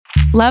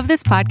Love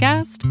this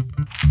podcast?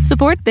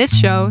 Support this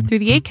show through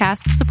the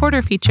Acast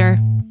supporter feature.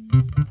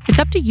 It's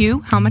up to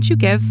you how much you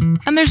give,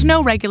 and there's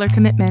no regular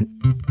commitment.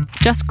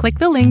 Just click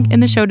the link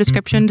in the show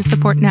description to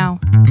support now.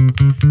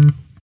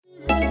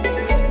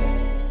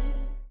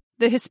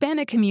 The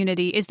Hispanic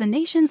community is the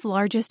nation's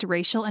largest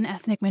racial and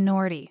ethnic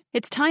minority.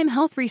 It's time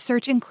health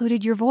research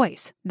included your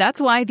voice. That's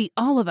why the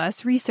All of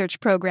Us research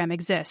program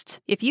exists.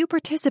 If you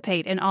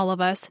participate in All of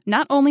Us,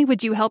 not only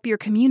would you help your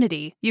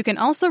community, you can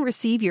also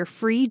receive your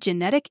free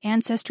genetic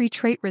ancestry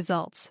trait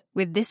results.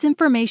 With this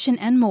information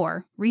and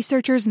more,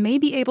 researchers may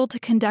be able to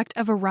conduct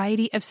a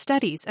variety of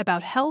studies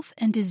about health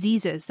and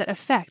diseases that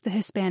affect the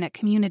Hispanic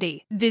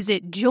community.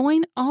 Visit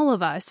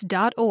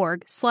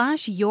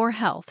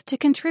joinallofus.org/yourhealth to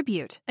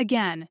contribute.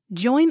 Again,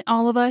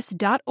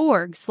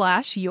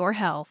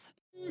 joinallofus.org/yourhealth.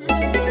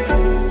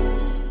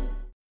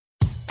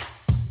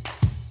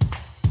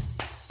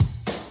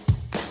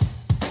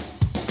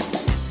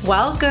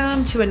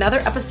 Welcome to another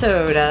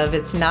episode of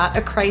It's Not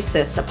a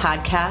Crisis, a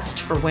podcast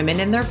for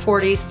women in their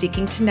 40s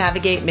seeking to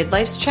navigate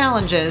midlife's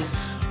challenges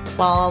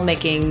while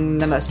making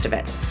the most of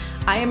it.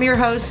 I am your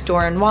host,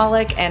 Doran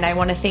Wallach, and I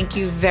want to thank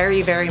you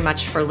very, very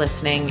much for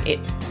listening.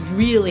 It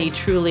really,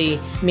 truly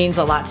means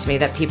a lot to me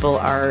that people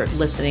are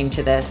listening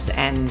to this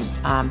and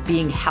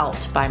being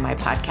helped by my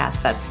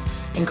podcast. That's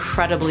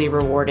incredibly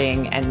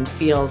rewarding and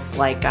feels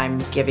like I'm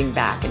giving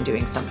back and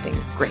doing something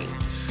great.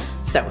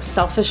 So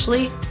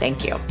selfishly,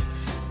 thank you.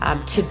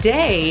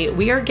 Today,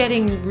 we are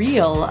getting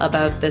real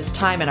about this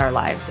time in our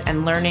lives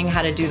and learning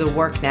how to do the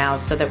work now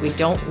so that we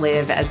don't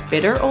live as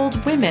bitter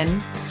old women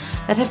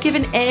that have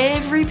given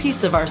every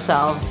piece of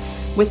ourselves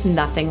with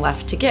nothing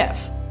left to give.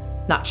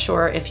 Not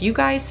sure if you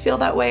guys feel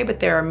that way, but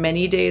there are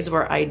many days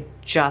where I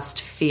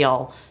just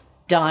feel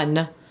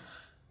done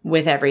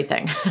with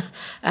everything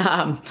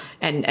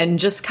and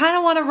just kind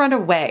of want to run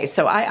away.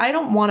 So I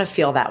don't want to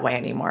feel that way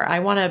anymore. I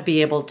want to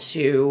be able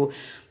to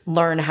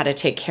learn how to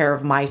take care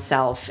of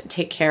myself,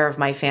 take care of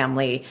my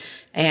family,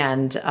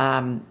 and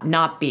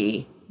not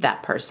be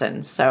that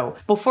person. So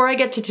before I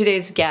get to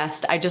today's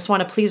guest, I just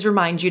want to please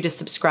remind you to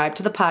subscribe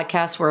to the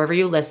podcast wherever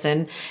you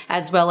listen,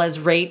 as well as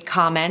rate,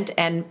 comment,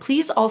 and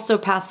please also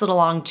pass it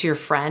along to your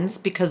friends,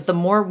 because the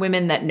more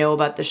women that know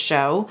about the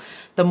show,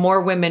 the more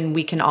women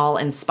we can all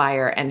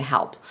inspire and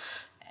help.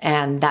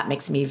 And that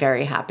makes me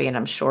very happy, and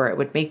I'm sure it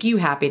would make you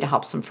happy to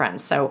help some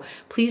friends. So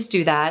please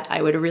do that.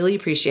 I would really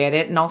appreciate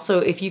it. And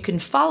also, if you can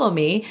follow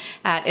me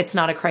at It's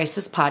Not a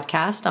Crisis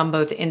Podcast on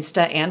both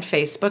Insta and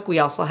Facebook. We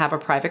also have a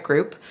private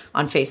group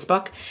on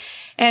Facebook.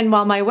 And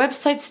while my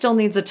website still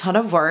needs a ton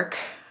of work,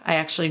 I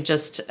actually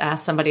just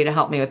asked somebody to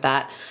help me with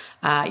that.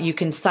 You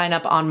can sign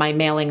up on my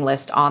mailing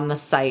list on the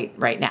site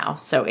right now.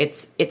 So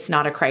it's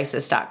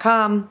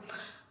notacrisis.com.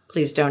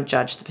 Please don't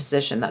judge the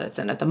position that it's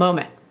in at the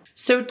moment.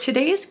 So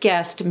today's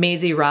guest,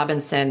 Maisie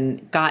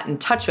Robinson, got in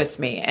touch with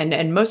me.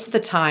 And most of the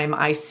time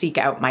I seek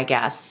out my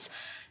guests,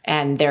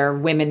 and they're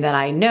women that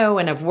I know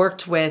and have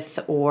worked with,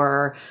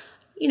 or,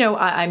 you know,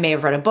 I may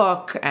have read a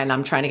book and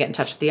I'm trying to get in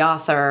touch with the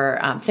author,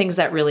 things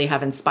that really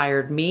have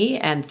inspired me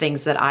and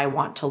things that I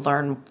want to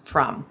learn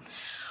from.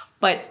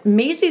 But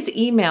Maisie's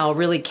email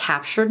really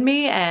captured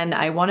me, and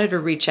I wanted to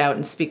reach out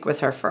and speak with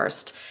her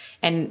first.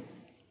 And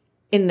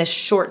in the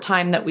short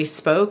time that we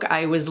spoke,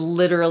 I was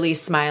literally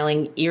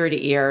smiling ear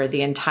to ear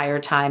the entire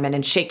time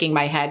and shaking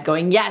my head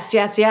going, yes,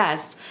 yes,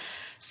 yes.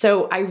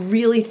 So I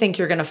really think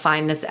you're going to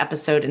find this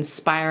episode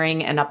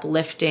inspiring and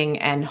uplifting,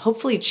 and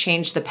hopefully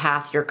change the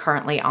path you're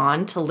currently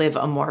on to live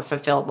a more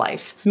fulfilled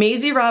life.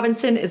 Maisie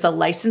Robinson is a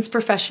licensed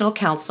professional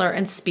counselor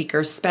and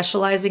speaker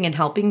specializing in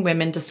helping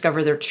women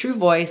discover their true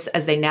voice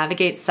as they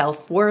navigate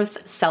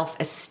self-worth,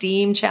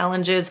 self-esteem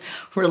challenges,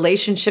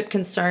 relationship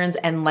concerns,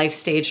 and life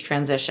stage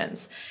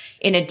transitions.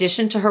 In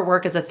addition to her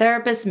work as a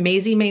therapist,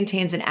 Maisie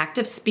maintains an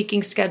active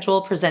speaking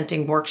schedule,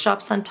 presenting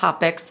workshops on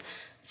topics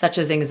such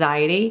as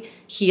anxiety,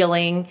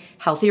 healing,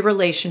 healthy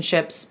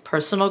relationships,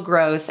 personal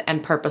growth,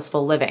 and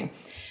purposeful living.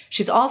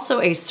 She's also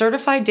a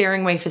certified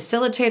Daring Way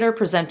facilitator,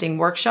 presenting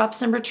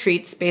workshops and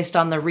retreats based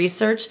on the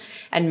research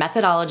and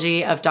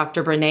methodology of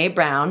Dr. Brené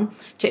Brown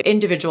to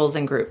individuals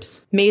and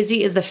groups.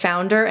 Maisie is the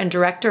founder and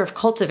director of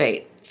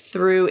Cultivate.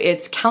 Through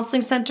its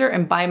counseling center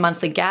and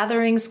bi-monthly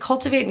gatherings,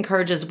 Cultivate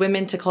encourages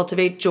women to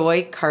cultivate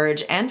joy,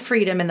 courage, and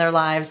freedom in their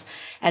lives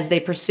as they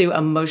pursue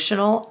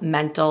emotional,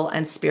 mental,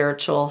 and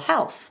spiritual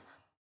health.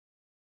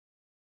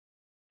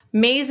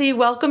 Maisie,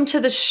 welcome to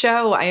the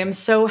show. I am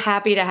so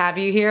happy to have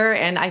you here,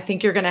 and I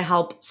think you're going to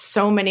help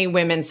so many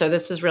women, so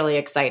this is really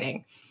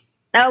exciting.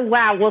 Oh,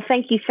 wow. Well,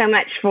 thank you so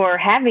much for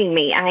having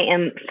me. I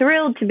am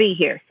thrilled to be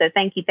here, so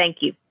thank you, thank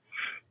you.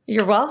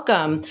 You're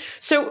welcome.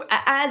 So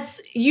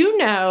as you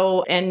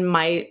know, and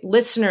my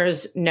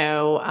listeners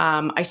know,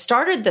 I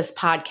started this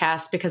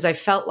podcast because I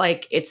felt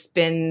like this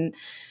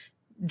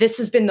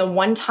has been the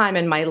one time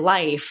in my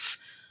life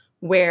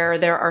where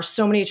there are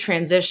so many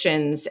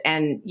transitions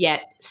and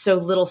yet so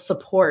little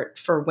support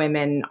for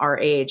women our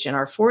age in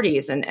our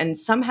 40s. And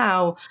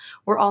somehow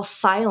we're all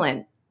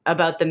silent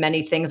about the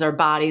many things our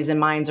bodies and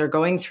minds are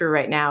going through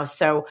right now.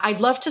 So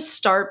I'd love to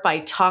start by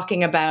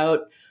talking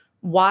about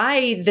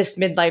why this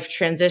midlife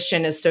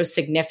transition is so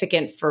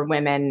significant for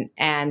women.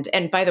 And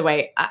by the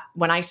way,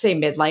 when I say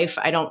midlife,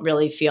 I don't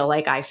really feel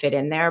like I fit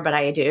in there, but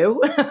I do.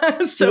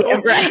 So Yeah,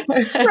 right.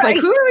 like,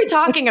 who are we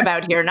talking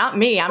about here? Not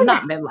me. I'm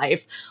not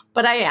midlife,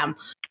 but I am.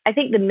 I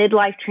think the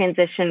midlife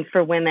transition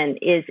for women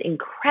is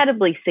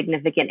incredibly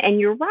significant. And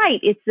you're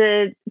right. It's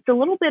a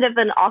little bit of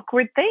an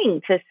awkward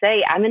thing to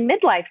say I'm in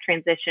midlife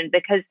transition,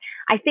 because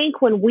I think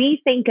when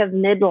we think of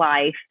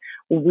midlife,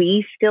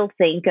 we still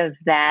think of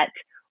that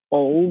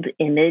old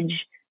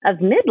image of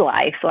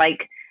midlife,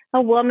 like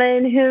a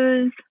woman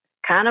who's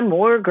kind of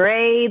more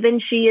gray than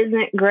she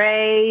isn't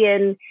gray,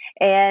 and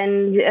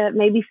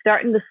maybe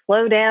starting to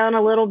slow down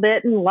a little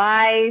bit in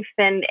life,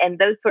 and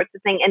those sorts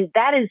of things. And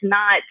that is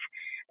not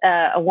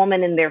a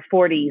woman in their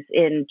 40s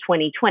in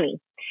 2020.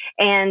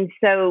 And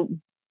so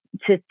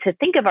to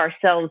think of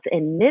ourselves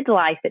in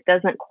midlife, it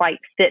doesn't quite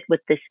fit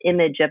with this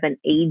image of an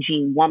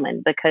aging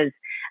woman, because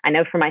I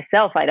know for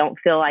myself, I don't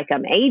feel like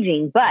I'm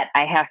aging, but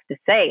I have to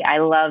say I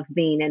love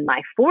being in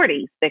my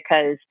 40s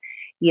because,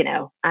 you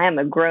know, I am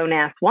a grown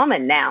ass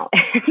woman now.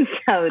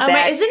 So isn't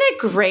it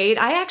great?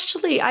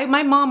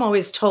 My mom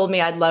always told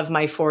me I'd love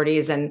my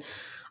 40s, and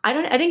I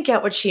didn't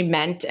get what she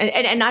meant.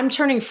 And I'm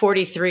turning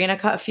 43 in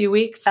a few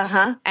weeks.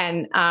 Uh-huh.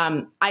 And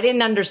I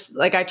didn't understand,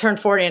 like, I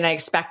turned 40 and I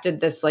expected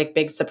this like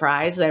big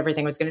surprise that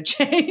everything was going to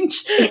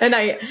change. and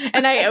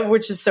I,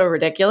 which is so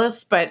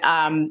ridiculous. But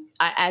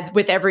as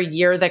with every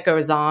year that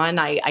goes on,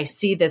 I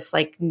see this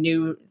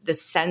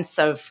this sense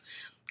of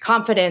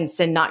confidence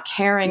and not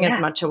caring as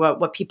much about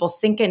what people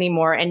think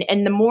anymore.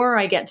 And the more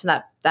I get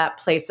to that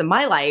place in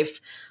my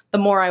life, the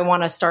more I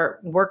want to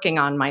start working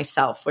on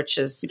myself, which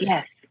is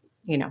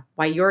you know,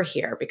 why you're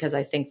here, because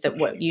I think that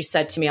what you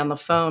said to me on the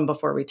phone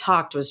before we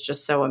talked was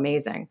just so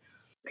amazing.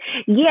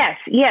 Yes.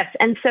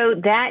 And so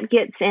that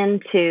gets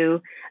into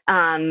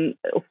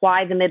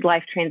why the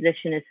midlife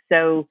transition is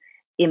so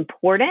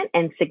important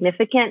and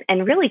significant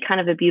and really kind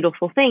of a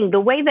beautiful thing. The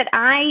way that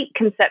I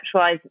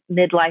conceptualize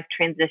midlife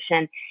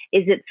transition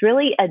is it's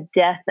really a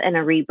death and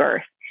a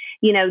rebirth.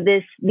 You know,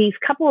 these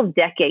couple of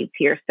decades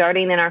here,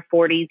 starting in our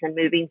 40s and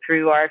moving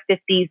through our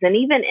 50s and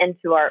even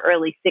into our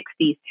early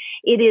 60s,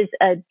 it is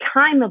a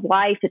time of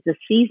life, it's a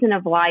season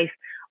of life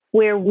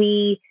where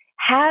we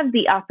have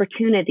the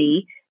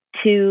opportunity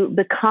to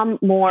become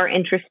more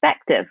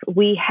introspective.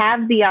 We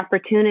have the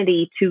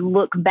opportunity to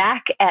look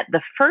back at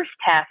the first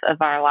half of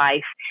our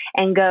life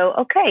and go,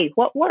 okay,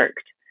 what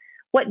worked?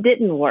 What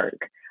didn't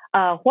work?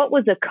 What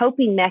was a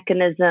coping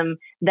mechanism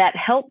that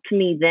helped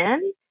me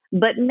then,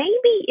 but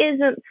maybe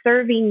isn't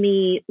serving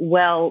me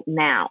well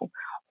now?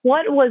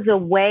 What was a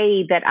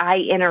way that I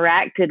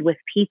interacted with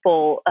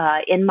people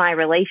in my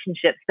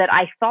relationships that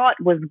I thought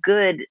was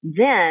good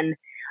then,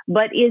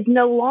 but is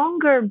no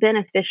longer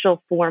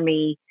beneficial for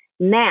me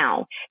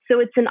now? So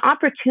it's an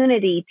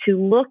opportunity to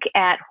look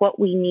at what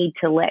we need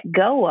to let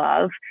go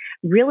of,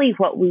 really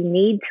what we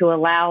need to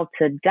allow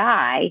to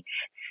die,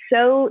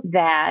 so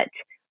that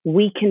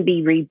we can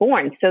be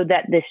reborn, so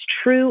that this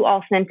true,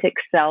 authentic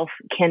self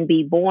can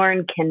be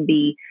born, can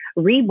be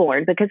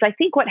reborn. Because I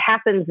think what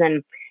happens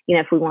in, you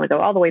know, if we want to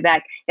go all the way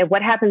back, and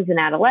what happens in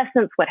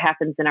adolescence, what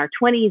happens in our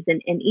 20s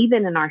and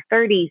even in our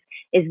 30s,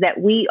 is that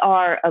we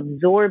are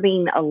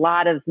absorbing a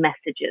lot of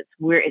messages.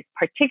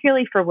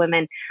 Particularly for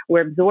women,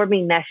 we're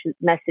absorbing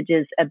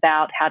messages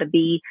about how to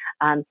be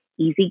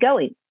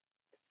easygoing,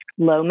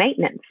 low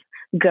maintenance,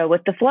 go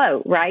with the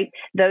flow, right?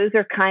 Those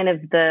are kind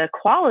of the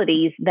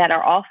qualities that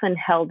are often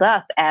held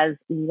up as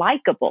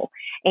likable.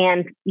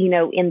 And, you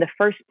know, in the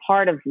first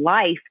part of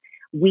life,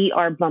 we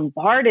are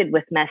bombarded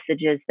with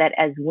messages that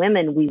as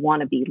women, we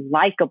want to be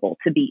likable.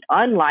 To be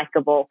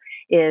unlikable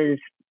is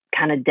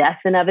kind of death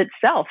in of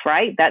itself,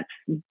 right?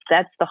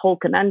 That's the whole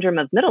conundrum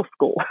of middle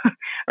school,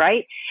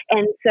 right?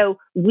 And so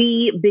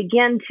we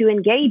begin to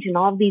engage in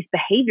all of these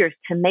behaviors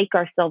to make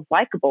ourselves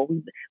likable.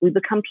 We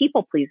become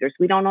people pleasers.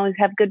 We don't always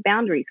have good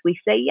boundaries. We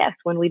say yes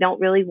when we don't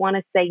really want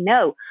to say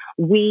no.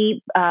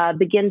 We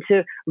begin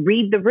to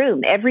read the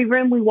room. Every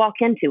room we walk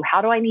into,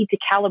 how do I need to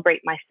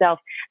calibrate myself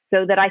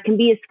so that I can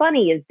be as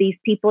funny as these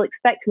people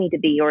expect me to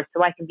be, or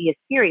so I can be as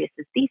serious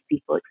as these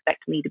people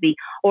expect me to be,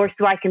 or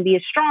so I can be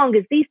as strong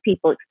as these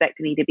people expect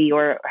me to be,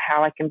 or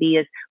how I can be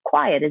as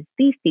quiet as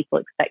these people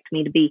expect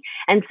me to be.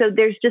 And so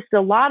there's just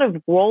a lot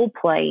of role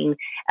playing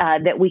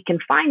that we can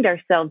find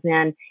ourselves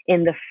in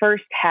the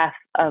first half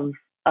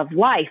of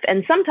life.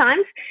 And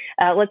sometimes,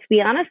 let's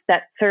be honest,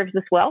 that serves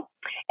us well.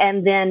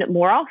 And then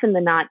more often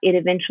than not, it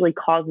eventually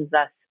causes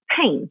us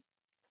pain.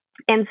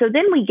 And so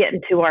then we get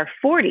into our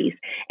 40s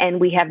and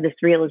we have this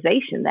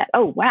realization that,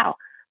 oh, wow,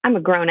 I'm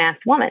a grown ass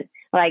woman.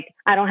 Like,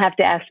 I don't have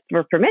to ask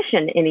for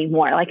permission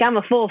anymore. Like, I'm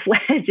a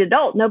full-fledged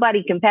adult.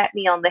 Nobody can pat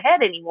me on the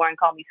head anymore and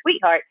call me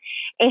sweetheart.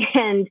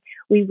 And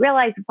we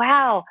realize,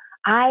 wow,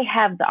 I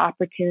have the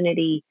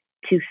opportunity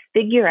to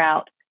figure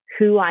out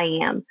who I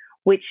am,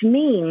 which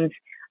means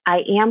I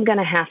am going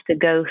to have to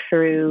go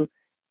through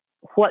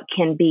what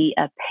can be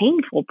a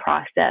painful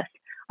process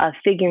of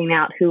figuring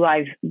out who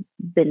I've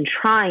been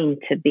trying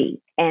to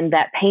be. And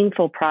that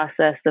painful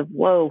process of,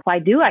 whoa, why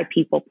do I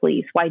people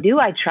please? Why do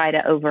I try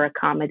to over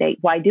accommodate?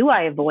 Why do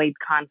I avoid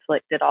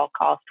conflict at all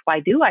costs? Why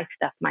do I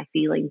stuff my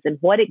feelings? And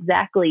what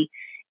exactly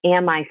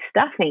am I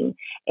stuffing?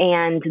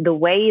 And the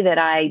way that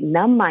I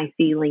numb my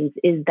feelings,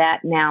 is that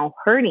now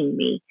hurting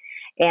me?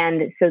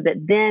 And so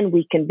that then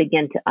we can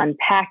begin to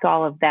unpack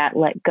all of that,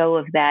 let go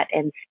of that,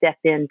 and step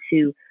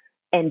into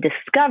and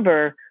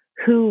discover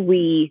who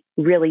we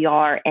really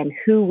are and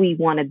who we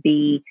want to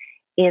be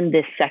in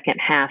this second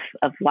half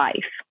of life.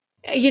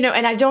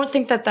 And I don't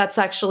think that that's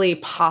actually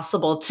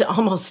possible to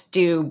almost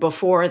do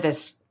before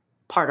this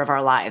part of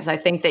our lives. I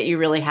think that you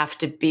really have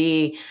to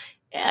be,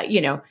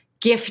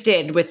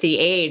 gifted with the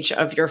age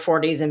of your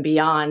 40s and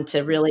beyond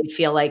to really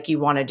feel like you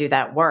want to do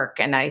that work.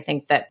 And I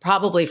think that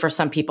probably for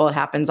some people it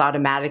happens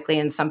automatically,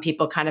 and some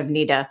people kind of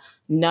need a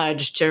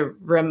nudge to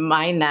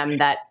remind them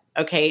that,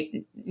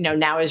 okay,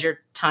 now is your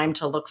time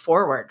to look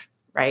forward,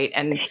 right?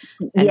 And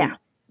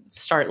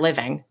start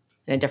living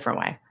in a different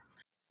way.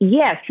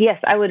 Yes,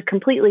 I would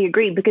completely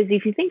agree. Because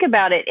if you think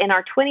about it, in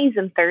our 20s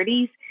and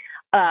 30s,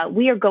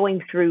 we are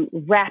going through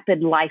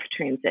rapid life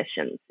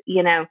transitions,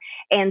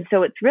 and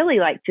so it's really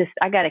like, just,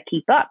 I got to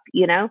keep up,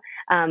 in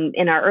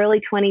our early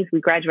 20s,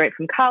 we graduate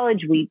from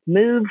college, we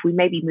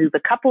maybe move a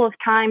couple of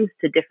times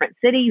to different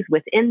cities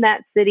within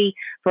that city.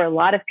 For a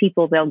lot of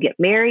people, they'll get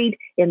married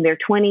in their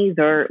 20s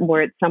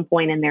or at some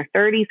point in their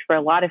 30s. For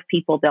a lot of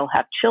people, they'll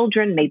have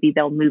children. Maybe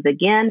they'll move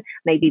again.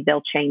 Maybe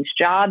they'll change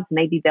jobs.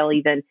 Maybe they'll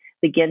even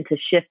begin to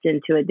shift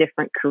into a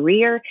different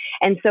career.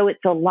 And so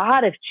it's a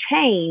lot of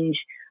change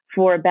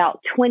for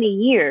about 20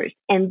 years.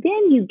 And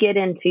then you get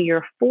into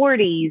your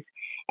 40s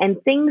and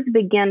things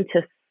begin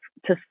to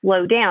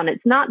slow down.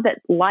 It's not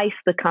that life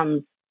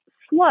becomes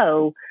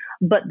slow,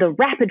 but the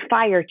rapid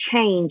fire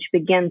change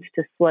begins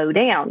to slow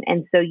down.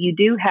 And so you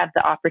do have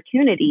the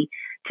opportunity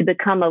to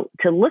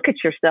to look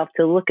at yourself,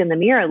 to look in the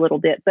mirror a little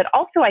bit. But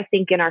also, I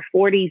think in our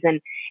 40s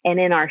and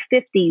in our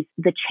 50s,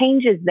 the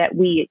changes that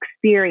we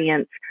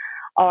experience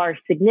are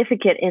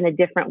significant in a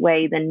different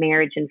way than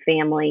marriage and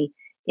family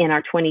in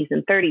our 20s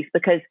and 30s.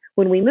 Because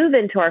when we move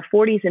into our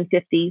 40s and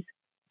 50s,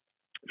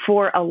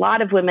 for a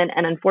lot of women,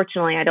 and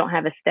unfortunately I don't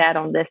have a stat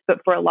on this, but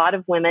for a lot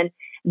of women,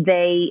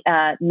 they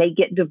may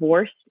get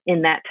divorced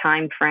in that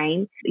time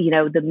frame.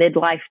 The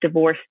midlife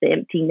divorce, the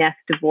empty nest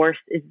divorce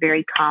is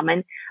very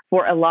common.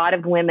 For a lot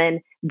of women,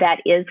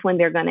 that is when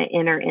they're going to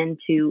enter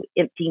into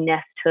empty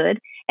nesthood.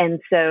 And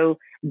so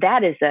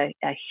that is a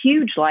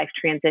huge life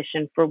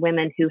transition for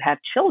women who have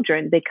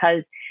children,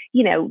 because,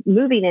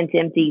 moving into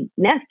empty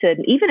nesthood,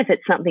 even if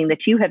it's something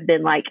that you have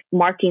been like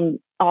marking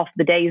off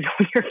the days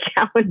on your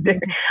calendar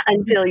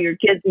until your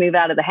kids move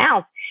out of the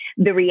house,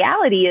 the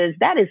reality is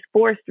that is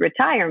forced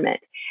retirement.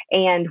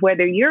 And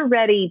whether you're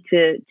ready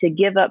to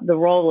give up the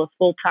role of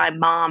full-time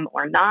mom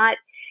or not,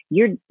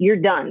 you're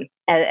done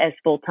as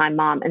full-time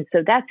mom. And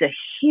so that's a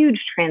huge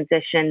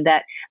transition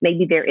that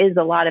maybe there is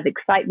a lot of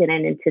excitement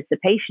and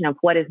anticipation of,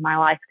 what is my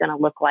life going to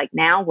look like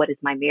now? What is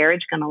my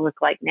marriage going to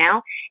look like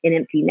now in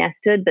empty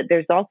nesthood? But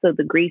there's also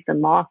the grief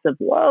and loss of,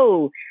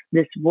 whoa,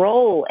 this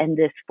role and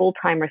this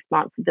full-time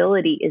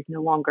responsibility is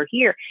no longer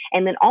here.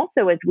 And then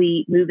also, as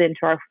we move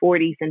into our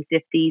 40s and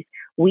 50s,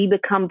 we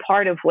become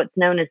part of what's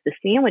known as the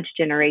sandwich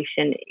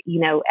generation,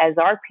 as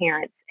our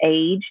parents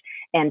age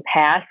and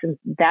pass. And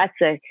that's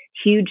a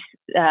huge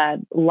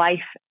life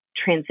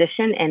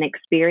transition and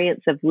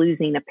experience of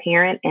losing a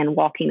parent and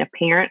walking a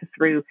parent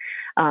through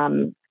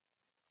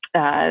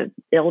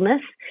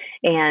illness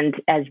and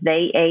as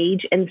they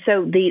age. And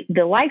so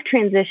the life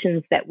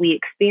transitions that we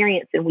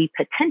experience and we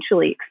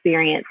potentially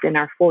experience in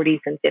our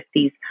 40s and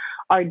 50s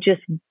are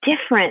just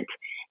different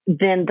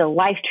than the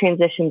life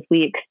transitions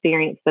we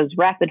experience, those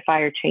rapid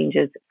fire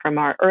changes from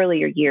our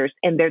earlier years.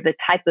 And they're the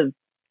type of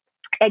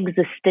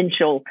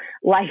existential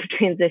life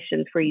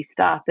transitions where you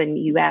stop and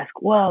you ask,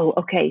 whoa,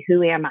 okay,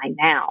 who am I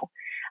now?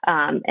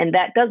 And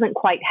that doesn't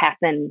quite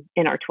happen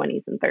in our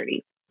 20s and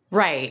 30s.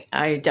 Right.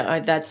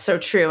 That's so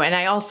true. And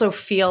I also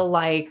feel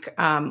like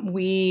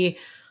I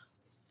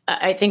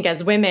think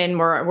as women,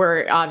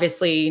 we're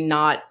obviously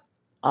not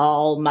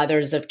all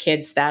mothers of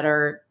kids that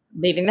are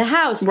leaving the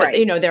house. But,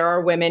 right. There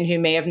are women who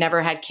may have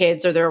never had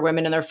kids, or there are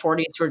women in their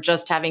 40s who are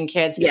just having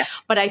kids. Yeah.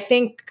 But I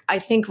think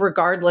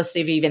regardless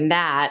of even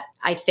that,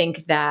 I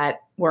think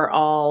that we're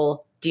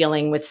all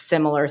dealing with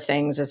similar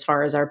things as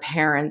far as our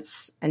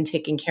parents and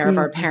taking care of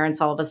our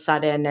parents all of a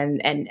sudden.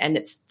 And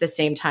it's the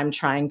same time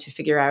trying to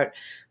figure out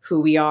who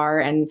we are.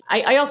 And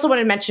I also want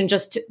to mention,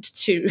 just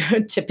to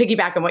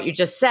piggyback on what you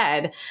just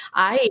said,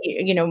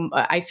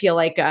 I feel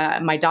like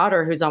my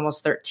daughter, who's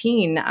almost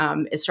 13,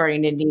 is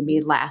starting to need me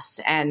less.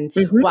 And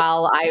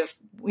while I've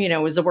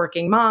was a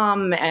working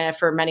mom, and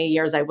for many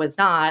years I was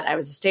not. I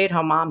was a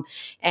stay-at-home mom,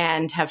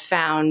 and have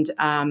found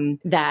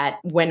that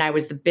when I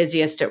was the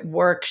busiest at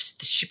work,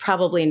 she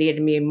probably needed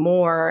me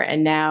more.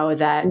 And now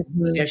that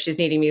she's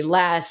needing me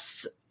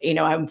less,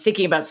 I'm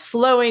thinking about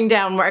slowing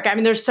down work. I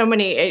mean, there's so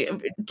many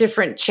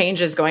different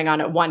changes going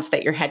on at once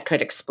that your head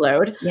could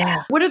explode.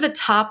 Yeah. What are the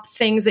top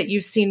things that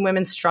you've seen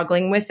women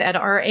struggling with at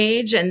our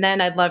age? And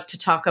then I'd love to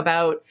talk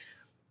about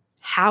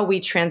how we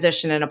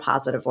transition in a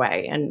positive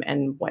way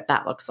and what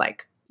that looks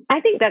like. I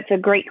think that's a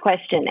great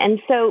question. And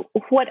so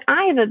what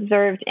I've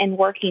observed in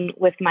working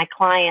with my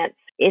clients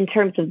in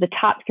terms of the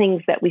top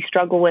things that we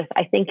struggle with,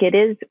 I think it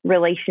is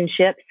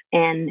relationships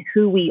and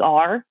who we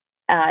are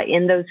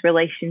in those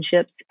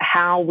relationships,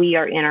 how we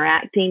are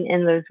interacting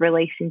in those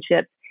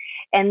relationships.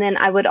 And then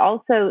I would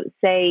also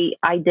say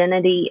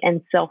identity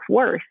and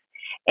self-worth.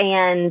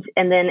 And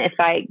then if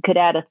I could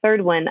add a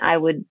third one, I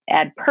would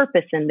add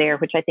purpose in there,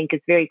 which I think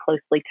is very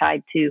closely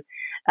tied to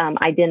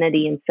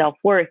identity and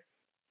self-worth.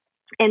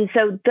 And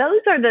so those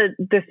are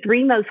the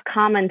three most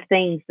common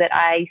things that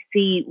I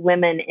see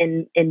women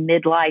in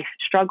midlife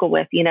struggle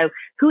with.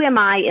 Who am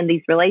I in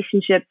these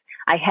relationships?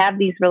 I have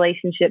these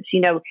relationships,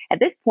 at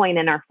this point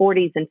in our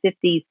 40s and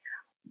 50s,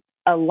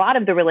 a lot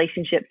of the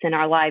relationships in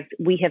our lives,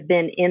 we have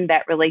been in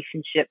that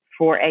relationship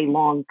for a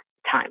long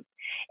time.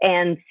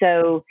 And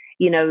so,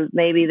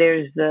 maybe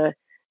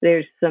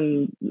there's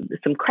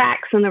some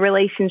cracks in the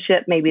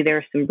relationship. Maybe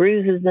there's some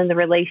bruises in the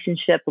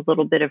relationship, a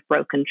little bit of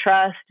broken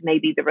trust.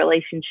 Maybe the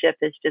relationship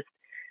is just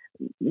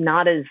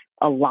not as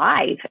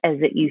alive as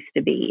it used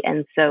to be.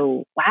 And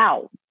so,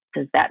 wow,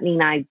 does that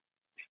mean I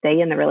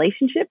stay in the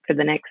relationship for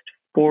the next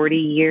 40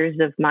 years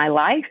of my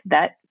life?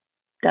 That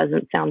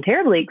doesn't sound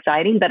terribly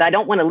exciting, but I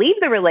don't want to leave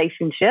the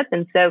relationship.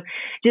 And so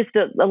just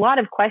a lot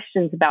of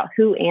questions about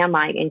who am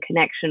I in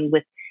connection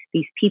with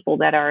these people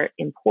that are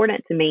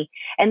important to me.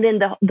 And then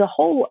the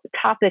whole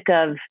topic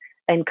of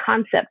and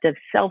concept of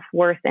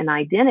self-worth and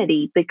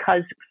identity,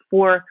 because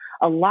for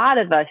a lot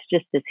of us,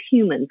 just as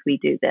humans, we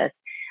do this.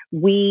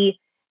 We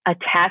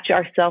attach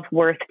our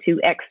self-worth to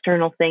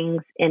external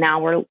things in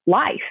our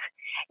life.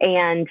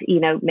 And,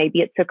 maybe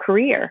it's a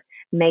career.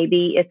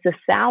 Maybe it's a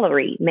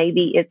salary.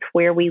 Maybe it's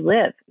where we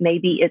live.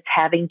 Maybe it's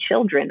having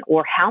children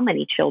or how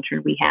many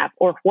children we have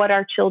or what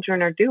our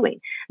children are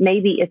doing.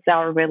 Maybe it's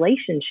our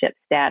relationship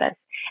status.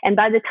 And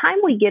by the time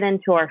we get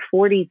into our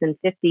 40s and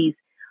 50s,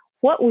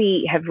 what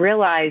we have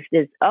realized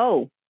is,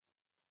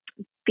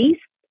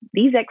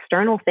 these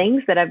external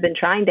things that I've been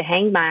trying to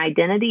hang my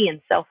identity and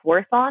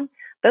self-worth on,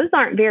 those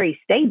aren't very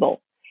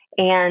stable.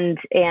 And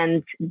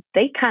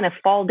they kind of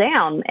fall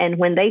down. And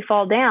when they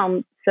fall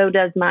down, so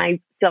does my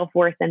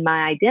self-worth and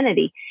my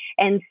identity.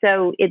 And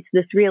so it's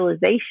this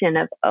realization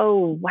of,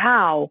 oh,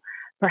 wow,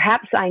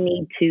 perhaps I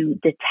need to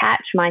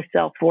detach my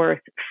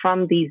self-worth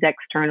from these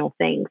external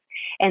things.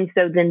 And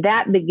so then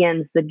that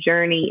begins the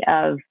journey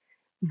of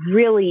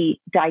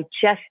really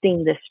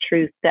digesting this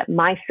truth that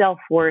my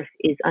self-worth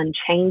is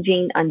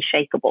unchanging,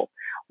 unshakable.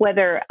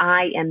 Whether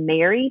I am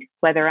married,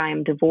 whether I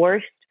am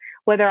divorced,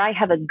 whether I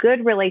have a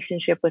good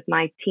relationship with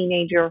my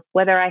teenager,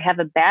 whether I have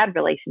a bad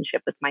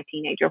relationship with my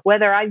teenager,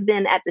 whether I've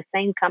been at the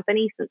same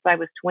company since I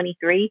was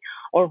 23,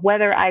 or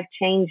whether I've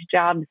changed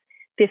jobs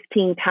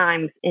 15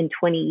 times in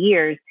 20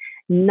 years,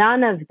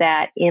 none of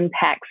that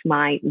impacts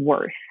my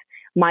worth.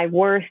 My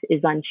worth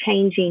is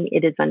unchanging.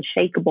 It is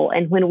unshakable.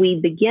 And when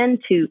we begin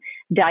to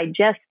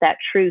digest that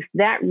truth,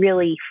 that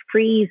really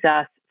frees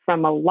us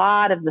from a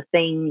lot of the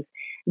things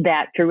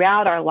that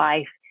throughout our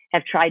life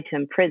have tried to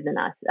imprison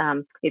us.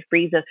 It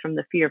frees us from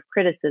the fear of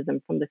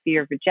criticism, from the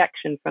fear of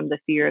rejection, from the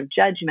fear of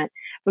judgment,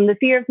 from the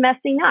fear of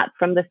messing up,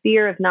 from the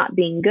fear of not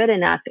being good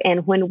enough.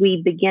 And when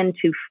we begin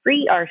to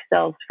free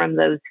ourselves from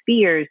those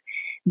fears,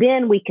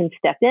 then we can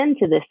step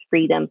into this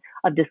freedom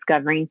of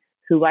discovering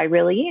who I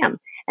really am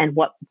and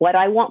what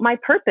I want my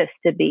purpose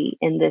to be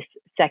in this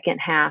second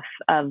half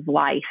of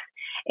life.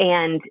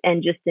 And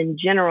just in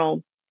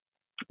general,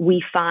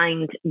 we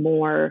find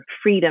more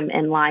freedom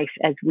in life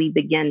as we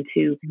begin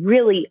to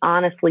really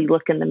honestly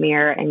look in the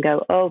mirror and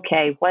go,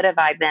 okay, what have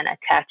I been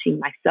attaching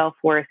my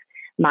self-worth,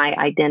 my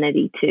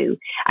identity to?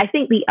 I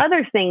think the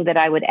other thing that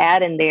I would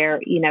add in there,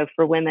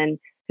 for women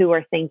who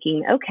are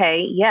thinking,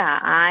 okay, yeah,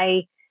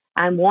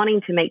 I'm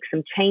wanting to make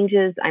some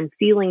changes. I'm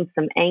feeling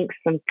some angst,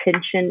 some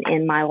tension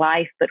in my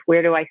life, but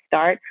where do I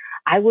start?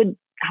 I would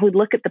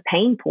look at the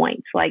pain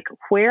points, like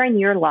where in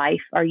your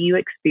life are you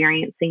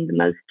experiencing the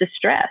most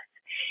distress?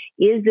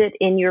 Is it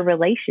in your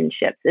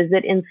relationships? Is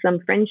it in some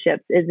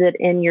friendships? Is it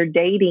in your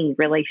dating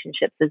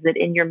relationships? Is it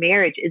in your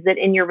marriage? Is it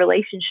in your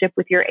relationship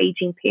with your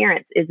aging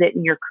parents? Is it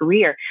in your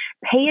career?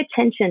 Pay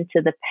attention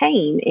to the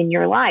pain in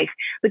your life,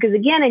 because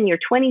again, in your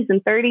 20s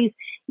and 30s,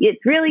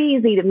 it's really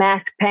easy to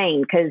mask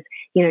pain because,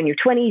 in your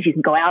 20s, you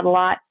can go out a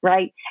lot,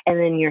 right? And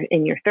then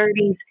in your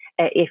 30s,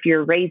 if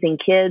you're raising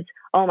kids,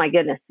 oh my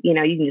goodness, you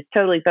can just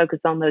totally focus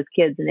on those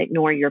kids and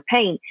ignore your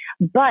pain.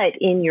 But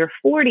in your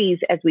 40s,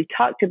 as we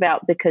talked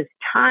about, because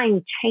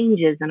time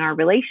changes and our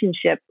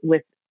relationship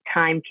with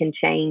time can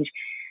change,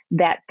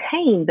 that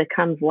pain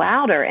becomes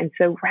louder. And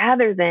so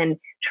rather than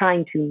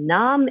trying to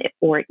numb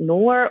or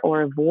ignore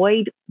or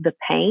avoid the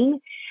pain,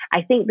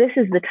 I think this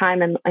is the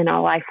time in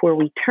our life where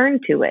we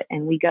turn to it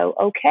and we go,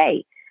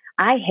 okay,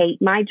 I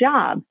hate my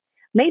job.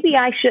 maybe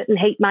I shouldn't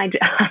hate my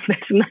job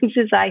as much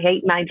as I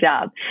hate my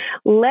job.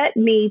 Let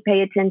me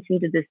pay attention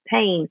to this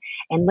pain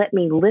and let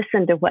me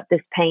listen to what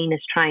this pain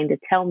is trying to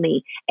tell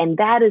me. And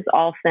that is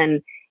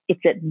often,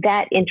 it's at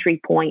that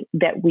entry point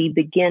that we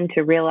begin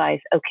to realize,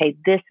 okay,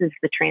 this is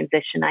the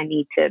transition I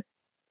need to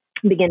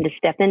begin to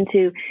step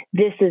into.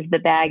 This is the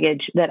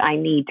baggage that I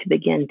need to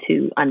begin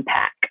to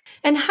unpack.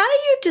 And how do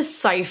you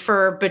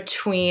decipher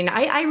between,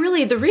 I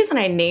really, the reason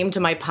I named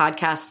my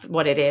podcast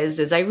what it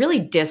is I really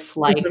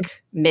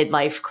dislike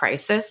midlife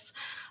crisis.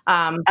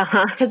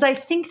 Because I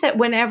think that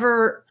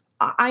whenever,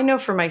 I know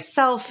for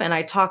myself, and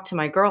I talk to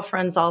my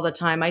girlfriends all the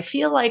time, I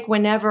feel like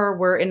whenever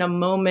we're in a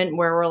moment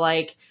where we're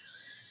like,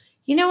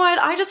 you know what,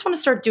 I just want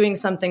to start doing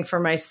something for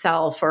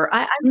myself, or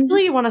I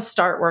really want to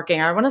start working,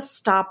 or I want to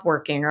stop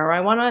working, or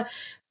I want to,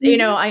 you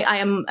know, I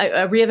am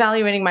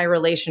reevaluating my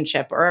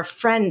relationship, or a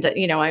friend,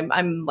 you know,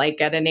 I'm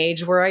like at an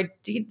age where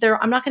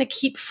I'm not going to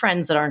keep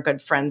friends that aren't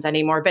good friends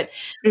anymore. But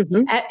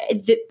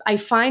I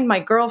find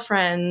my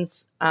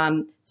girlfriends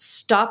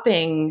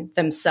stopping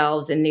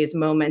themselves in these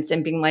moments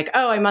and being like,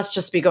 oh, I must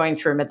just be going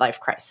through a midlife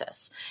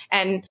crisis.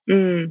 And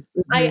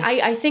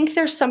I think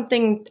there's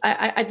something,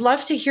 I'd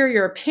love to hear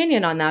your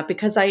opinion on that,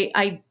 because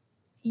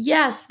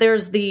yes,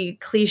 there's the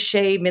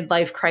cliche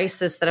midlife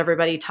crisis that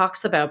everybody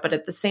talks about, but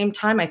at the same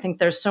time, I think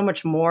there's so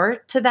much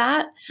more to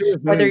that,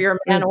 whether you're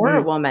a man or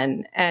a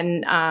woman.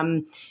 And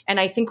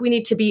I think we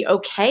need to be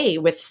okay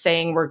with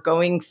saying we're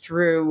going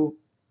through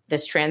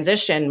this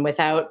transition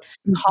without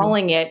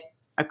calling it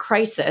a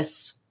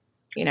crisis,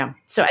 you know?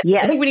 So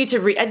I think we need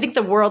to, I think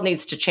the world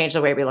needs to change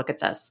the way we look at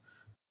this.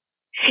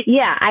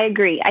 Yeah, I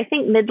agree. I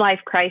think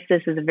midlife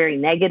crisis is a very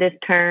negative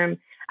term.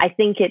 I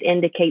think it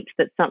indicates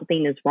that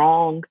something is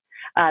wrong,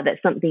 that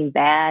something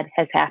bad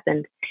has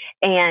happened.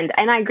 And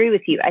I agree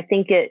with you. I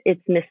think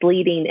it's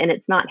misleading and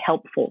it's not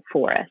helpful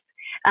for us.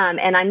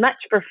 And I much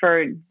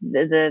prefer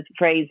the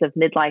phrase of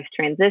midlife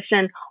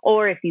transition,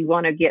 or if you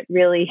want to get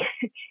really,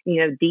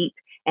 you know, deep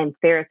and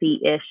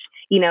therapy-ish,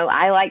 you know,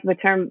 I like the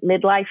term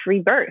midlife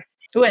rebirth.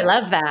 Oh, I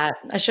love that.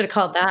 I should have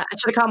called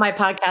my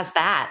podcast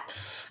that.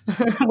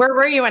 Where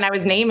were you when I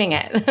was naming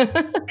it?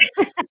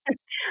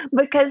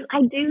 Because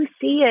I do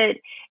see it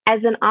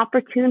as an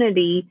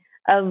opportunity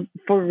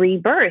for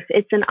rebirth.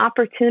 It's an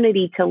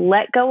opportunity to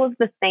let go of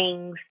the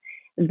things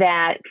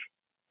that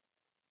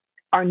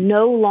are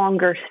no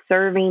longer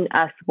serving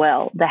us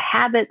well, the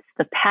habits,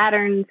 the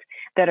patterns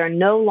that are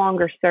no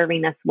longer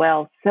serving us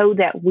well, so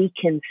that we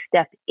can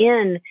step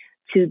in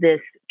to this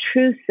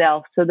true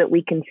self, so that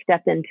we can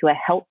step into a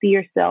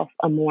healthier self,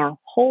 a more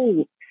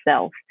whole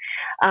self,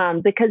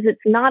 because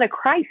it's not a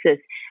crisis.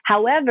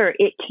 However,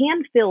 it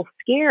can feel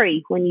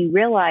scary when you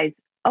realize,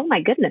 oh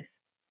my goodness,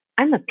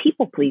 I'm a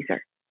people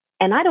pleaser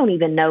and I don't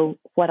even know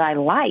what I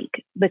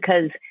like,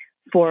 because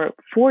for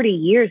 40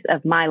 years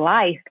of my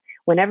life,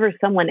 whenever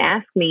someone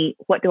asks me,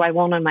 what do I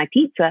want on my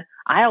pizza?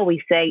 I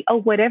always say,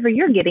 oh, whatever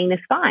you're getting is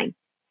fine.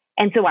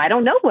 And so I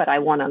don't know what I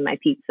want on my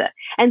pizza.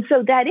 And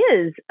so that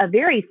is a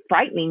very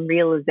frightening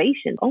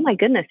realization. Oh my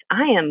goodness,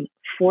 I am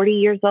 40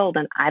 years old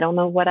and I don't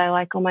know what I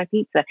like on my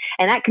pizza.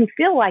 And that can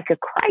feel like a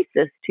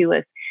crisis to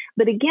us.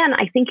 But again,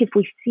 I think if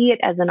we see it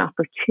as an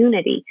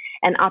opportunity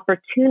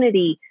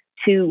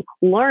to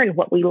learn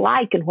what we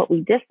like and what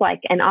we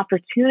dislike, an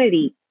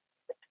opportunity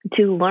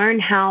to learn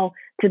how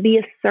to be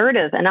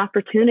assertive, an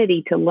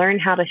opportunity to learn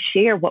how to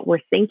share what we're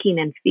thinking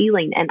and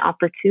feeling, an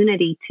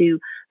opportunity to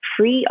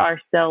free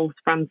ourselves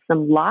from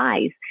some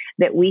lies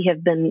that we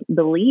have been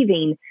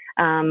believing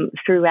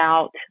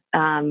throughout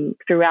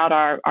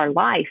our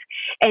life.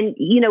 And,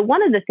 you know,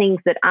 one of the things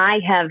that I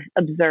have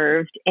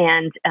observed,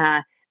 and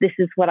this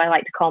is what I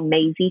like to call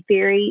Maisie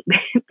theory.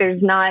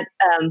 There's not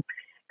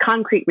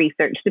concrete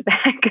research to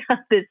back up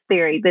this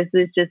theory. This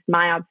is just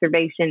my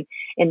observation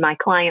in my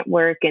client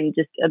work and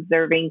just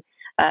observing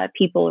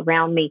people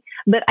around me.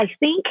 But I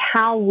think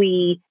how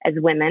we, as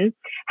women,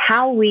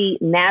 how we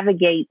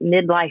navigate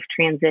midlife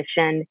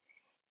transition,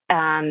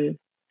 I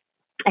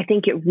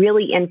think it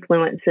really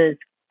influences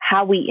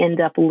how we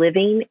end up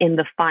living in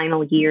the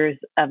final years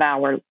of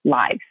our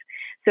lives.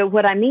 So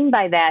what I mean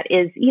by that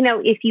is, you know,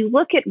 if you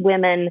look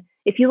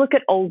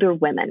at older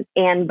women,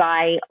 and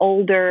by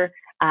older,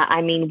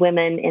 I mean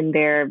women in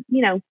their,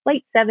 you know,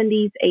 late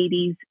 70s,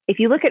 80s. If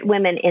you look at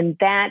women in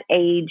that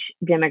age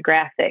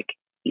demographic,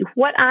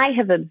 what I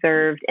have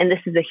observed, and this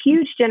is a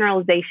huge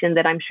generalization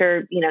that I'm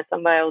sure, you know,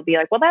 somebody will be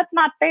like, well, that's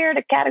not fair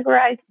to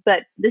categorize, but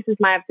this is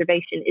my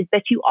observation, is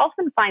that you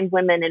often find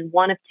women in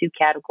one of two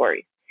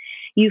categories.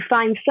 You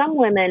find some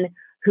women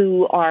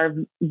who are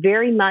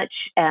very much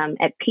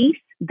at peace.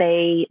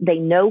 They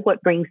know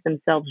what brings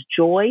themselves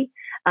joy.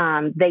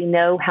 They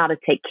know how to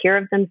take care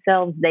of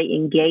themselves. They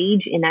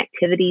engage in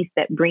activities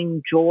that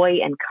bring joy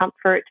and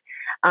comfort.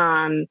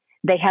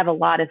 They have a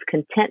lot of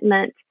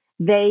contentment.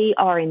 They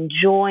are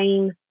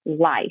enjoying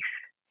life.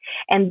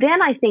 And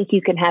then I think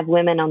you can have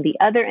women on the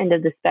other end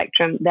of the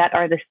spectrum that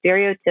are the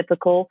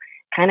stereotypical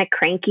kind of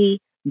cranky,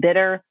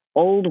 bitter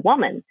old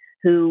woman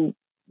who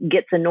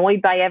gets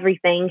annoyed by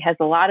everything, has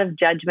a lot of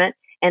judgment,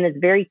 and is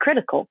very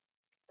critical.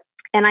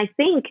 And I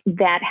think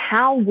that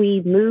how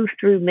we move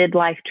through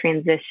midlife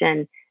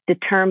transition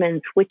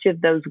determines which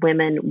of those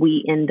women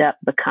we end up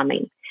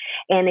becoming.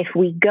 And if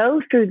we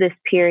go through this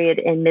period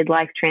in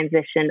midlife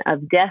transition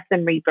of death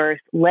and rebirth,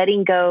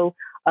 letting go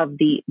of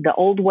the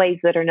old ways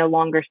that are no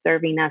longer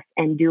serving us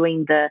and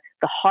doing the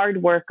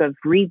hard work of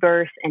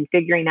rebirth and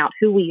figuring out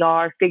who we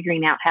are,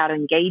 figuring out how to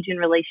engage in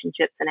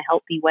relationships in a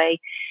healthy way,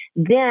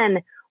 then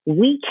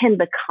we can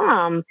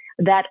become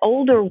that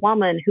older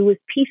woman who is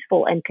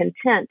peaceful and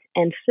content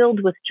and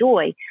filled with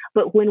joy.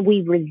 But when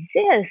we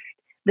resist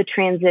the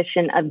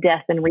transition of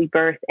death and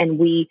rebirth, and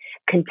we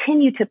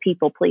continue to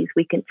people please,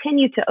 we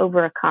continue to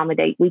over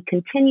accommodate, we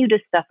continue to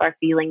stuff our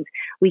feelings,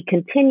 we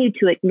continue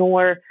to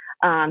ignore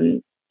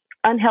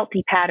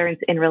unhealthy patterns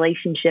in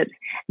relationships,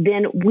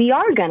 then we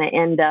are going to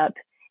end up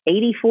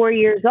 84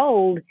 years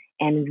old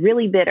and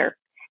really bitter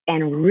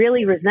and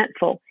really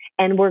resentful.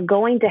 And we're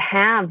going to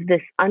have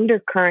this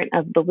undercurrent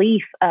of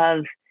belief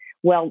of,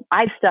 well,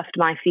 I've stuffed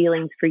my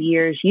feelings for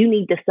years, you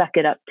need to suck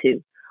it up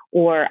too.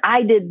 Or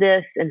I did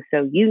this, and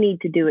so you need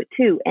to do it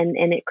too. And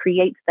it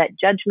creates that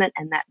judgment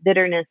and that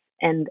bitterness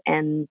and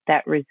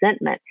that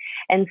resentment.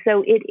 And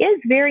so it is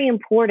very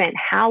important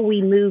how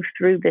we move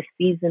through this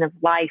season of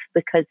life,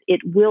 because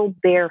it will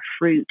bear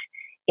fruit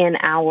in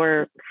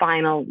our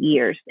final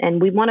years. And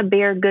we want to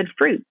bear good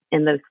fruit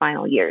in those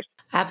final years.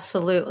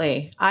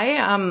 Absolutely.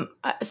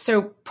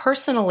 So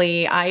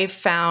personally, I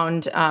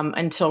found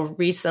until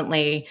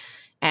recently,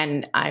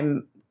 and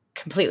I'm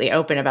completely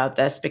open about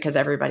this because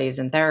everybody's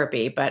in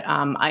therapy, but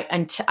I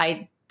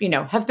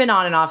have been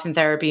on and off in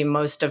therapy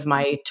most of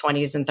my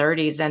 20s and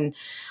 30s, and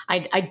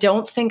I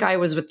don't think I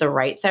was with the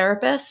right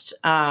therapist.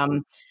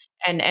 And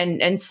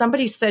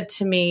somebody said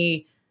to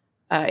me,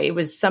 it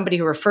was somebody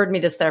who referred me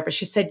this therapist.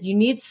 She said, you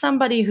need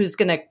somebody who's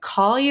going to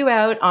call you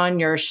out on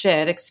your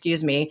shit,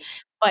 excuse me,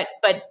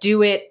 but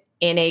do it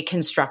in a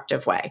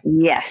constructive way.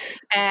 Yes.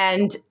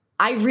 And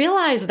I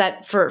realized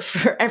that for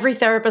every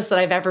therapist that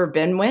I've ever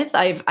been with,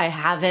 I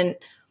haven't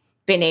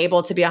been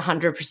able to be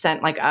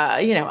 100% like,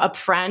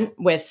 upfront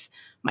with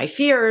my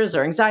fears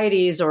or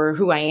anxieties or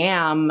who I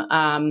am,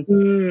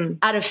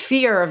 out of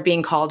fear of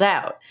being called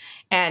out.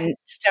 And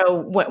so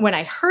when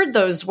I heard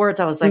those words,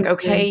 I was like,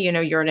 okay,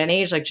 you're at an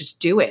age, like, just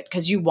do it.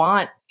 'Cause you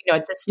want,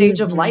 at this stage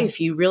of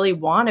life, you really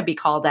want to be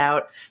called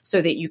out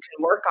so that you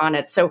can work on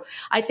it. So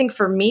I think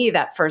for me,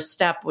 that first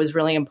step was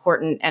really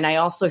important. And I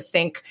also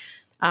think,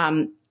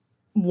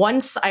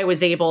 once I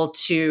was able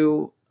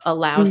to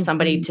allow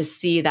somebody to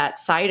see that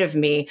side of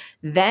me,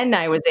 then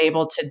I was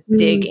able to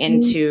dig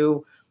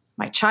into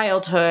my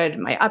childhood,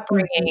 my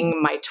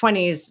upbringing, my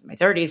 20s, my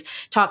 30s,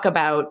 talk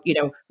about,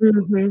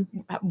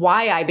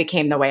 why I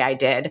became the way I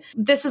did.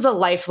 This is a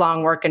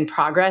lifelong work in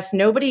progress.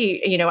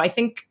 Nobody, I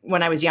think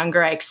when I was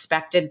younger, I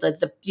expected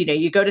that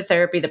you go to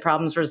therapy, the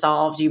problem's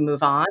resolved, you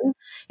move on.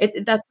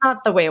 That's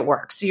not the way it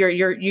works.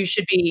 You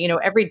should be,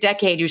 every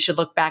decade you should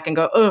look back and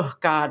go, oh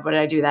God, what did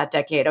I do that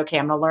decade? Okay,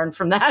 I'm going to learn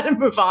from that and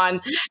move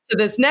on to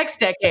this next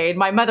decade.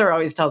 My mother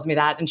always tells me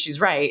that, and she's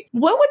right.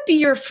 What would be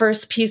your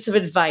first piece of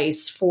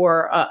advice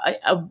for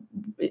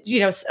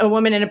a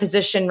woman in a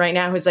position right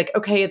now who's like,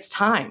 okay, it's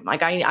time.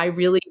 Like, I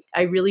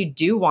really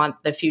do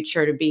want the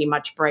future to be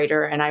much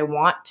brighter, and I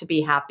want to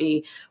be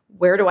happy.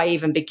 Where do I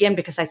even begin?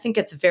 Because I think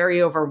it's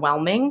very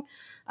overwhelming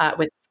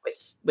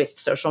with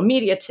social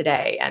media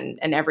today and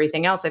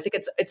everything else. I think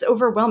it's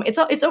overwhelming.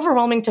 It's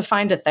overwhelming to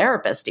find a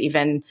therapist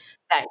even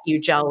that you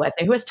gel with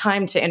and who has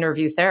time to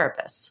interview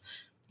therapists.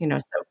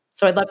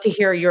 So I'd love to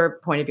hear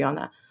your point of view on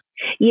that.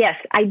 Yes,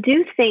 I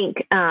do think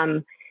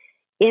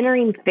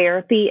entering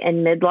therapy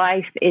in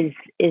midlife is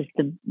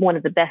one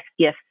of the best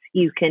gifts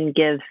you can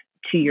give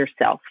to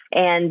yourself.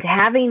 And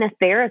having a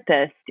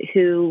therapist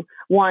who,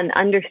 one,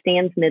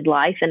 understands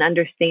midlife and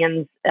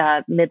understands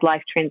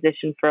midlife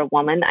transition for a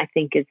woman, I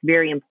think is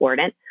very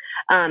important.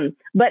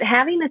 But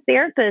having a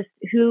therapist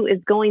who is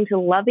going to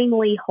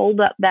lovingly hold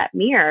up that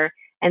mirror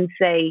and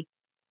say,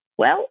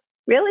 well,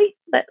 really,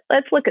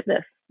 let's look at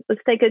this.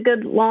 Let's take a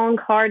good, long,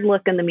 hard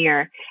look in the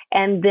mirror,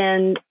 and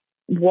then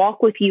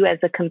walk with you as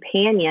a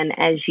companion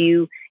as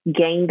you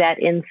gain that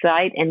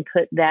insight and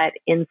put that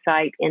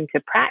insight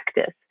into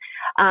practice.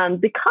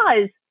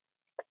 Because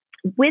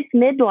with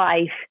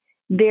midlife,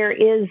 there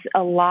is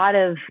a lot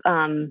of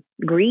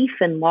grief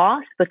and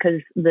loss,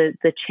 because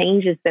the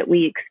changes that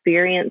we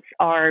experience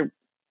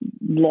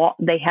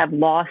they have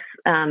loss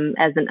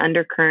as an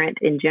undercurrent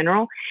in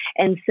general.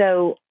 And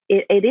so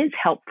it is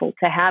helpful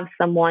to have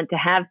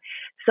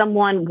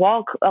someone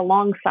walk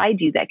alongside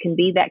you that can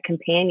be that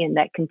companion,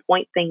 that can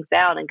point things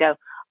out and go,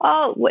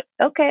 oh,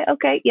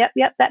 okay, yep,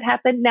 that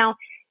happened. Now,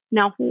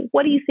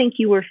 what do you think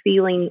you were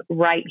feeling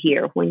right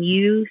here when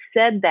you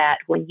said that,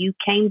 when you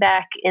came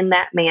back in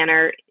that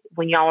manner,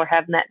 when y'all were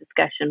having that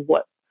discussion,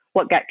 what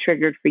got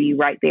triggered for you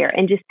right there?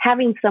 And just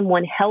having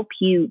someone help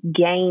you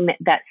gain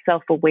that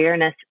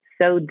self-awareness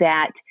so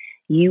that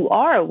you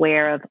are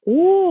aware of,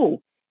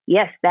 ooh,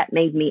 yes, that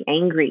made me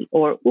angry,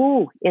 or,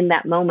 ooh, in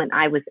that moment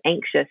I was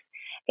anxious.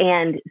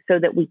 And so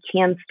that we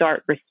can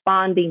start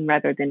responding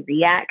rather than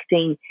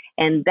reacting.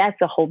 And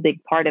that's a whole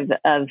big part of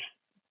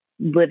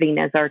living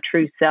as our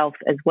true self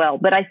as well.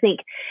 But I think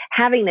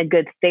having a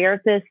good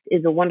therapist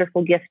is a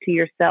wonderful gift to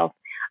yourself.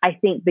 I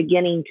think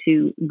beginning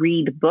to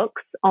read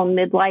books on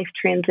midlife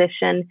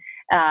transition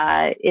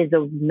is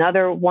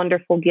another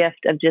wonderful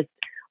gift of just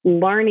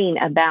learning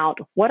about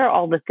what are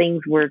all the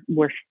things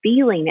we're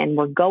feeling and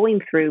we're going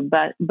through,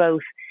 but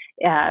both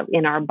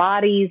in our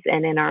bodies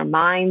and in our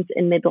minds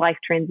in midlife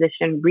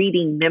transition,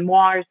 reading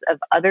memoirs of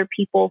other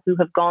people who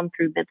have gone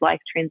through midlife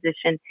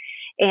transition,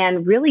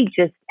 and really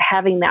just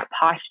having that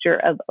posture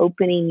of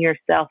opening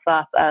yourself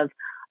up of,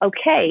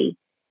 okay,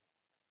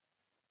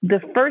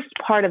 the first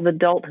part of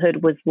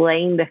adulthood was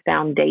laying the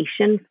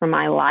foundation for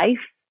my life,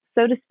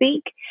 so to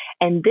speak.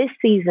 And this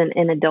season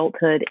in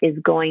adulthood is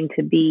going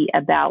to be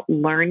about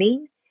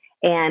learning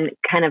and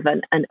kind of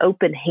an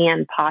open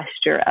hand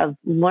posture of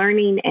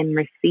learning and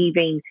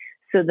receiving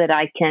so that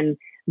I can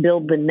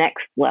build the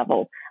next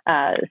level,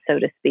 so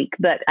to speak.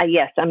 But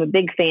yes, I'm a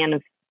big fan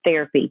of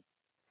therapy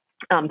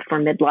for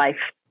midlife.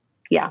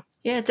 Yeah.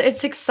 Yeah,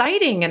 it's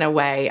exciting in a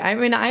way. I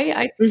mean,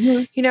 I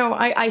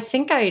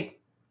think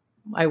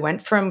I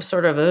went from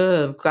sort of,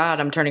 oh God,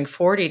 I'm turning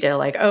 40 to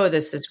like, oh,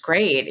 this is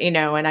great,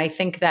 and I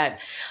think that,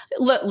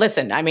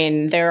 listen, I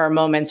mean, there are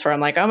moments where I'm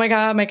like, oh my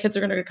God, my kids are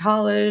going to go to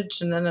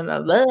college, and then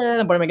what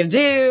am I going to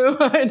do?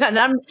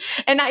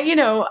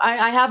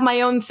 I have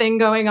my own thing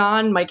going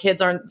on. My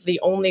kids aren't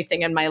the only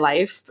thing in my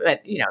life,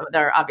 but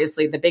they're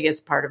obviously the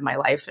biggest part of my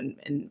life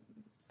in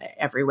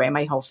every way.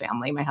 My whole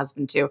family, my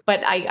husband too.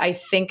 But I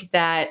think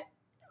that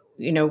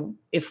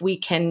if we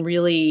can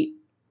really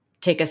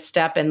take a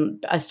step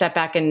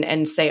back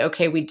and say,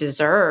 okay, we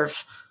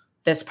deserve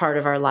this part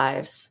of our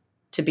lives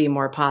to be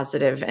more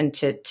positive and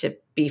to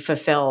be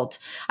fulfilled.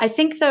 I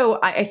think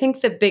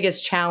the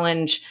biggest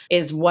challenge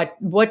is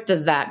what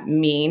does that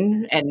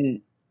mean?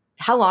 And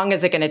how long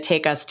is it going to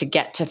take us to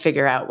get to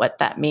figure out what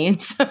that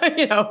means?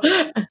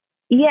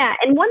 Yeah.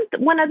 And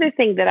one other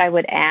thing that I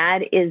would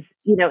add is,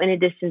 in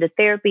addition to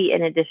therapy,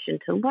 in addition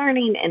to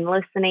learning and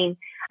listening,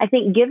 I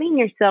think giving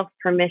yourself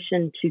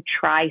permission to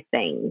try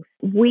things.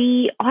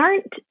 We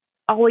aren't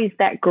always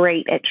that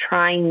great at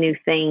trying new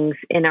things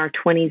in our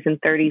 20s and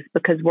 30s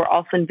because we're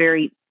often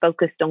very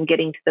focused on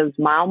getting to those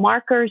mile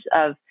markers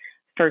of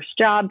first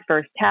job,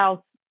 first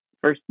house,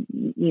 first,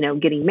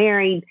 getting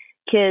married,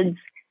 kids,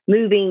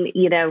 moving,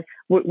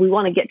 we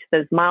want to get to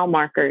those mile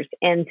markers.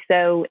 And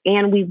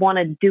we want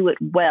to do it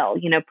well.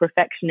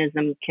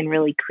 Perfectionism can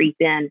really creep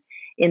in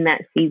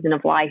that season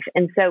of life.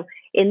 And so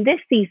in this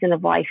season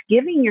of life,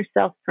 giving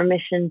yourself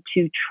permission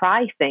to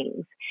try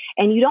things,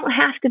 and you don't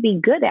have to be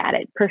good at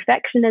it.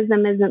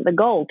 Perfectionism isn't the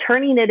goal.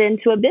 Turning it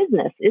into a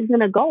business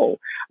isn't a goal,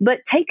 but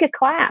take a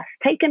class,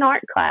 take an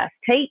art class,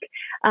 take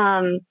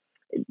a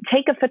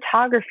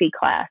photography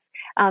class,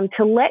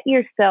 to let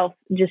yourself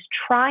just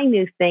try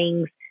new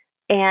things.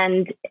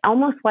 And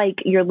almost like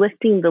you're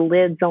lifting the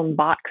lids on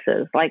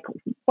boxes, like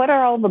what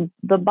are all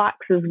the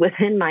boxes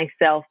within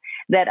myself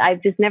that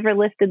I've just never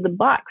lifted the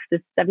box.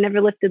 I've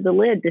never lifted the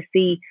lid to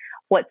see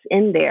what's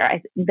in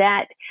there.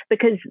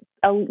 Because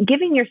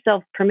giving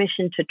yourself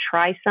permission to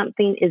try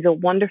something is a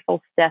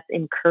wonderful step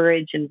in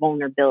courage and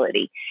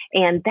vulnerability.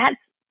 And that's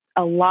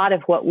a lot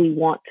of what we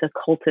want to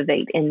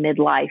cultivate in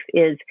midlife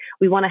is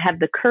we want to have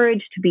the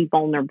courage to be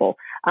vulnerable,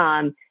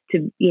 and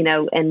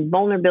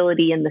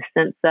vulnerability in the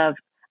sense of,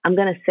 I'm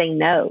going to say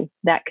no.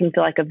 That can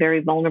feel like a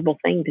very vulnerable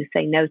thing to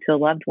say no to a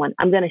loved one.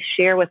 I'm going to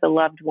share with a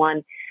loved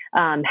one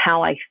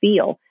how I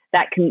feel.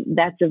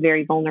 That's a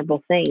very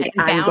vulnerable thing.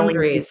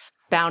 Boundaries.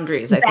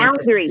 I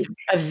think is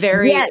a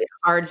very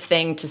hard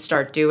thing to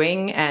start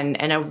doing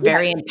and a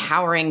very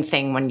empowering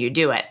thing when you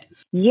do it.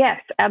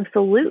 Yes,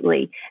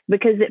 absolutely.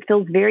 Because it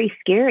feels very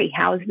scary.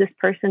 How is this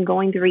person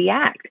going to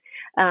react?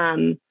 Are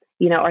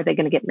they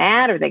going to get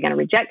mad? Are they going to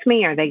reject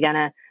me? Are they going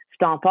to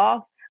stomp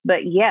off?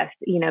 But yes,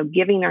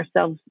 giving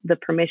ourselves the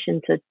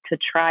permission to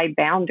try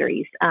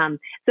boundaries.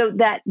 So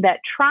that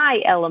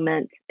try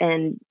element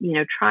and,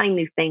 trying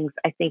new things,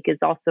 I think is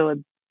also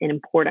an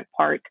important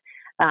part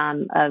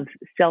of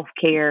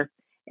self-care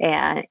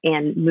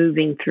and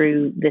moving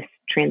through this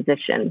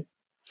transition.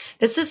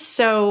 This is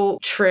so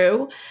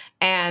true.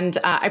 And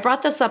I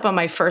brought this up on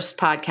my first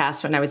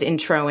podcast when I was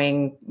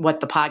introing what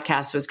the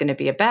podcast was going to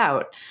be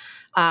about.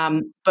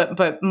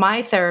 But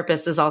my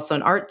therapist is also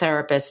an art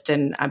therapist,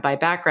 and by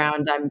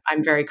background,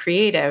 I'm very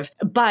creative.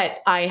 But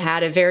I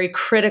had a very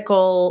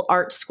critical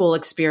art school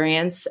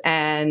experience,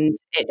 and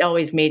it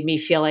always made me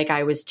feel like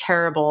I was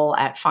terrible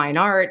at fine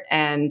art,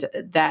 and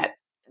that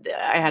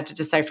I had to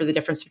decipher the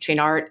difference between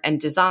art and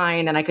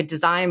design. And I could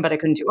design, but I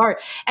couldn't do art.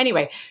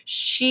 Anyway,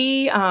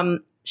 she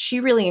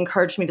really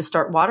encouraged me to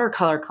start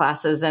watercolor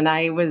classes. And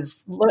I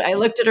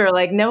looked at her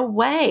like, no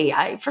way.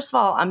 First of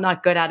all, I'm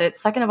not good at it.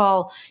 Second of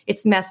all,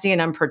 it's messy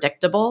and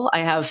unpredictable.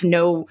 I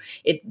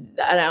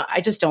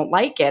just don't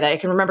like it. I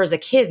can remember as a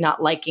kid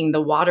not liking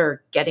the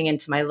water getting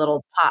into my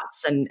little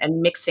pots and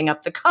mixing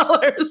up the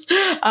colors.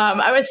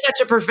 I was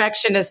such a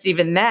perfectionist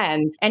even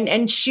then.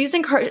 And she's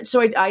encouraged.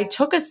 So I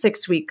took a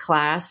 6-week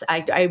class.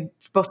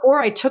 Before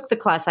I took the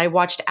class, I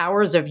watched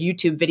hours of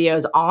YouTube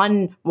videos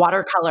on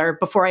watercolor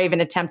before I even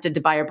attempted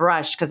to buy buy a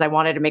brush because I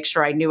wanted to make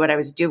sure I knew what I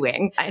was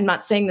doing. I'm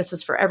not saying this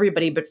is for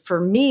everybody, but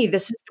for me,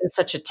 this has been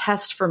such a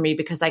test for me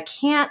because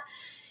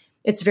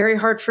it's very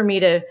hard for me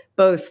to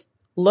both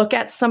look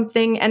at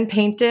something and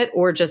paint it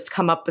or just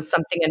come up with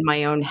something in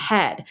my own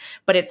head.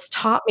 But it's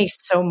taught me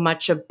so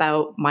much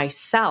about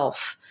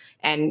myself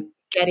and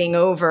getting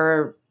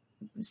over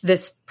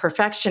this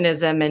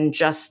perfectionism and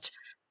just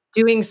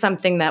doing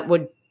something that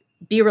would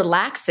be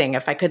relaxing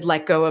if I could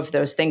let go of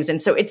those things.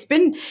 And so it's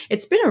been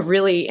a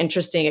really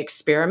interesting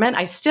experiment.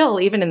 I still,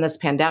 even in this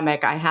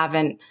pandemic, I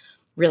haven't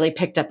really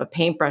picked up a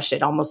paintbrush.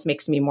 It almost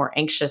makes me more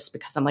anxious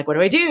because I'm like, what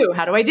do I do?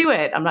 How do I do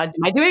it? Am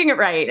I doing it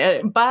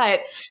right?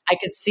 But I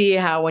could see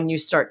how when you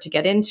start to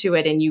get into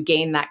it and you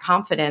gain that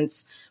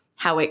confidence,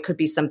 how it could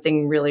be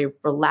something really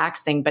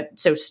relaxing. But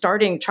so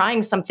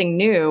trying something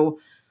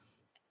new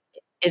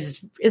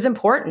is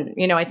important.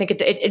 I think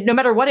it no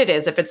matter what it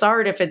is, if it's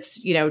art, if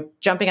it's,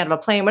 jumping out of a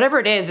plane, whatever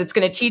it is, it's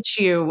going to teach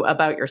you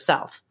about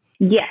yourself.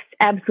 Yes,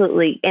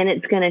 absolutely. And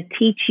it's going to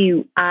teach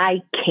you,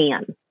 I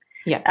can.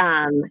 Yeah.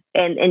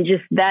 And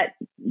just that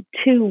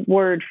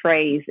 2-word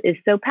phrase is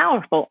so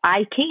powerful.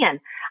 I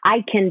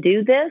can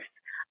do this.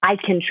 I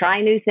can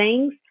try new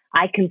things.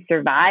 I can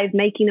survive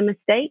making a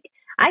mistake.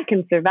 I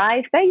can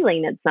survive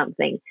failing at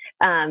something.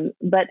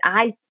 But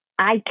I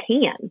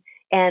can.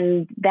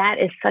 And that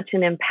is such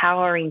an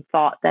empowering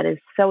thought that is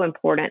so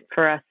important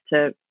for us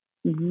to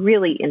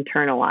really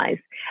internalize.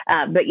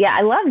 But yeah,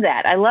 I love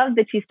that. I love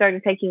that you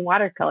started taking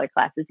watercolor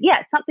classes. Yeah,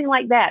 something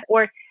like that.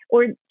 Or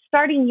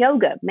starting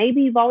yoga.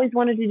 Maybe you've always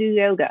wanted to do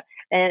yoga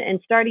and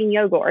starting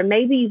yoga. Or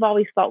maybe you've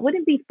always thought,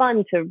 wouldn't it be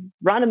fun to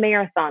run a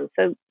marathon?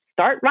 So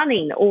start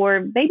running.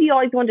 Or maybe you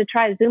always wanted to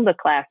try a Zumba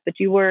class, but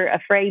you were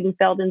afraid and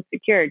felt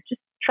insecure. Just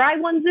try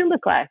one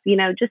Zumba class,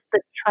 just to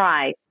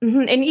try.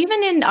 Mm-hmm. And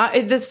even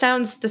in this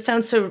sounds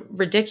so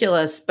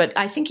ridiculous, but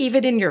I think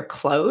even in your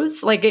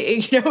clothes, like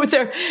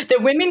the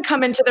women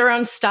come into their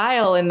own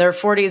style in their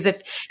 40s.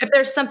 If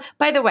there's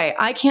by the way,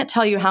 I can't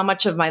tell you how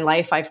much of my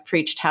life I've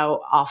preached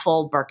how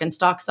awful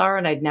Birkenstocks are,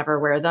 and I'd never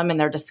wear them, and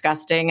they're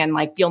disgusting, and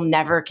like you'll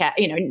never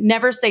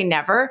never say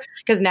never,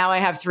 because now I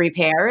have 3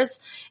 pairs,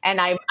 and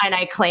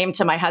I claim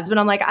to my husband,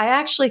 I'm like, I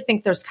actually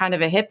think there's kind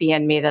of a hippie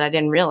in me that I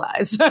didn't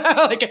realize,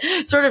 like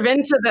sort of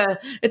into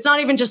it's not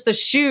even just the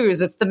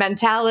shoes, it's the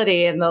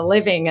mentality and the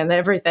living and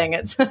everything.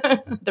 It's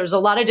there's a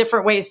lot of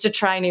different ways to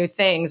try new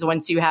things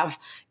once you have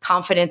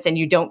confidence and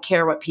you don't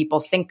care what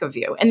people think of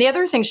you. And the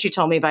other thing she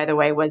told me, by the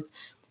way, was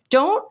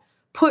don't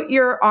put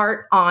your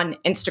art on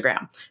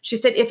Instagram. She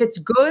said, if it's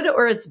good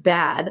or it's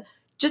bad,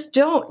 just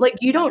don't,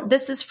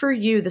 this is for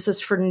you. This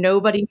is for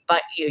nobody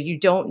but you. You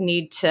don't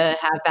need to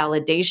have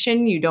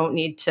validation. You don't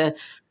need to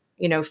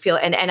feel,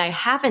 and I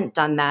haven't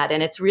done that.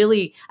 And it's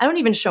really, I don't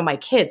even show my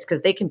kids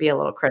because they can be a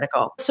little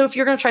critical. So if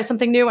you're going to try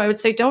something new, I would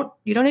say, you don't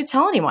need to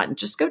tell anyone,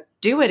 just go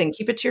do it and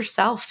keep it to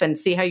yourself and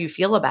see how you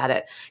feel about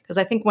it. Because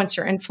I think once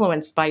you're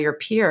influenced by your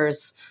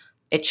peers,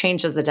 it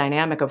changes the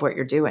dynamic of what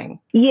you're doing.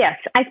 Yes.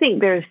 I think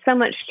there's so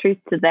much truth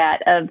to that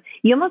of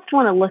you almost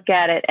want to look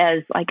at it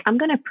as like, I'm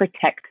going to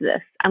protect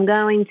this. I'm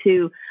going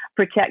to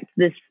protect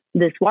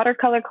this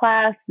watercolor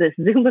class, this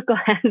Zumba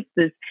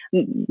class,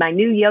 my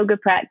new yoga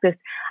practice.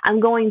 I'm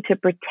going to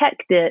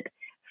protect it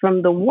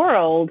from the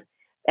world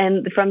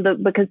and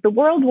because the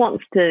world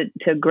wants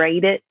to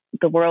grade it.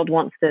 The world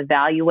wants to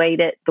evaluate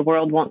it. The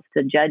world wants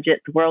to judge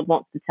it. The world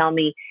wants to tell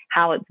me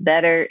how it's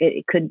better.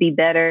 It could be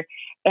better.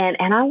 And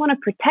I want to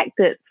protect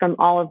it from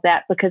all of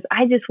that because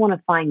I just want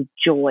to find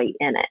joy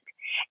in it.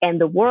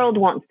 And the world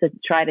wants to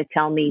try to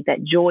tell me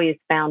that joy is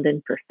found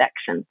in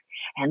perfection.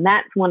 And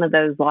that's one of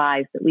those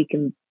lies that we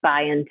can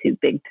buy into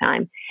big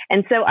time.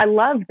 And so I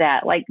love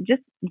that. Like,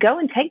 just go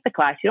and take the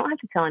class. You don't have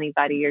to tell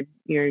anybody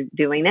you're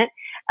doing it.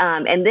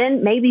 And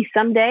then maybe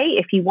someday,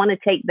 if you want to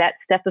take that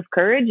step of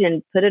courage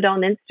and put it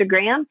on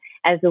Instagram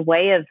as a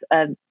way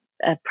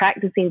of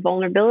practicing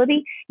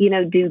vulnerability,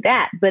 do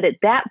that. But at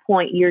that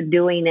point, you're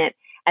doing it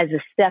as a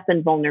step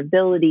in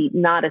vulnerability,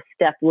 not a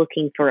step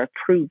looking for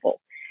approval.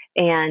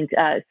 And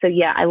so,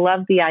 yeah, I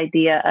love the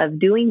idea of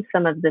doing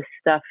some of this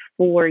stuff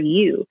for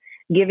you,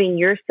 giving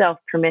yourself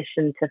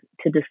permission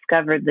to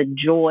discover the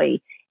joy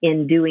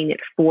in doing it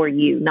for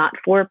you, not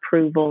for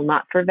approval,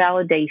 not for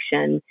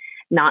validation,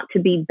 not to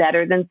be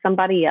better than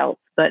somebody else,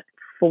 but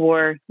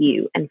for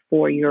you and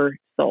for your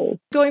soul.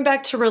 Going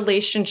back to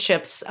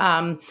relationships,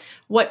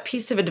 what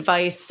piece of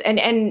advice,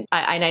 and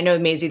I know,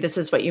 Maisie, this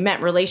is what you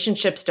meant,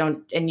 relationships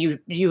don't, and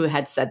you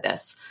had said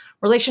this,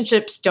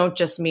 relationships don't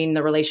just mean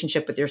the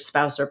relationship with your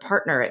spouse or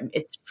partner.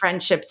 It's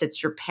friendships,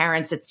 it's your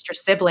parents, it's your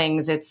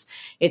siblings, it's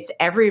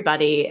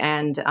everybody.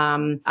 And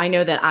I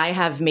know that I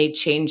have made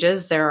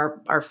changes. There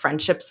are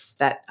friendships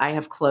that I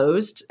have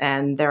closed,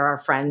 and there are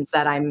friends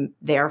that I'm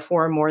there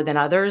for more than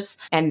others.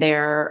 And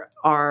there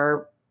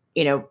are,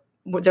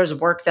 there's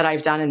work that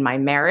I've done in my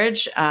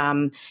marriage.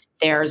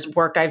 There's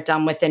work I've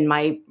done within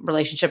my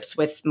relationships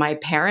with my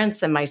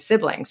parents and my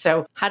siblings.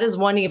 So how does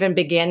one even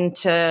begin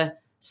to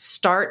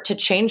start to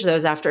change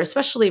those after,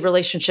 especially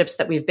relationships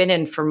that we've been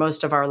in for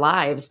most of our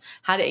lives?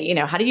 How do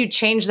you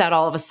change that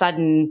all of a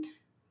sudden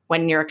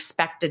when you're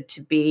expected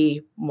to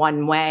be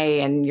one way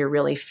and you're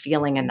really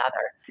feeling another.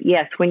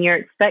 Yes, when you're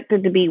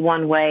expected to be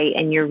one way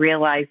and you're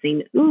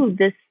realizing, ooh,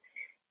 this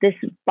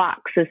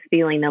box is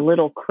feeling a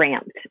little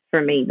cramped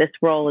for me. This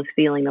role is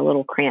feeling a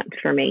little cramped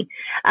for me.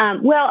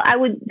 Well, I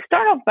would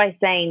start off by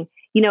saying,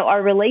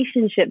 our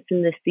relationships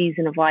in this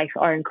season of life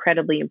are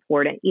incredibly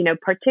important,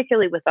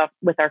 particularly with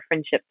our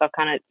friendships. I'll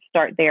kind of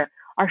start there.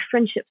 Our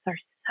friendships are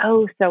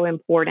so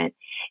important.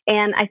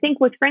 And I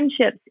think with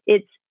friendships,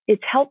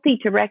 it's healthy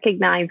to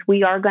recognize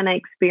we are going to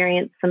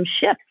experience some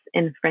shifts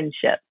in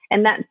friendship.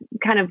 And that's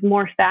kind of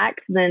more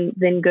fact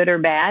than good or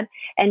bad.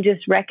 And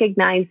just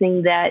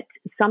recognizing that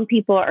some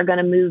people are going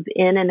to move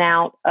in and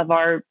out of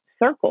our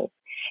circles.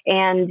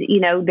 And,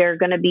 there are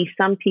going to be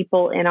some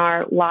people in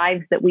our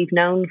lives that we've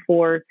known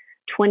for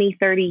 20,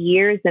 30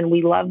 years and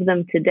we love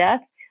them to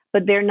death,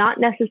 but they're not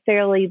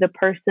necessarily the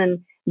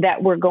person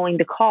that we're going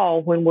to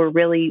call when we're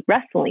really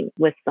wrestling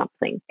with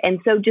something. And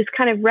so just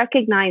kind of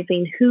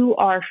recognizing who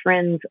our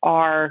friends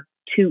are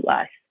to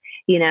us.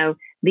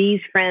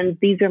 These friends,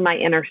 these are my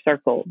inner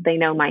circle. They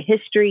know my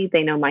history.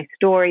 They know my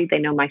story. They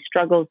know my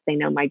struggles. They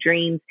know my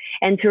dreams.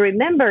 And to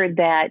remember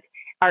that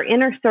our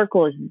inner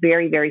circle is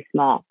very, very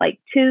small, like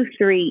 2,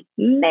 3,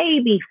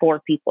 maybe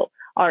 4 people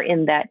are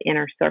in that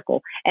inner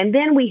circle. And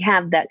then we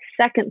have that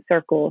second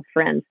circle of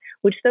friends,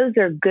 which those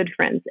are good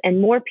friends.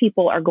 And more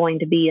people are going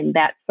to be in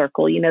that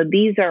circle.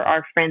 These are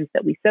our friends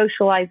that we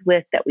socialize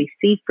with, that we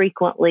see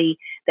frequently,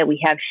 that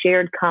we have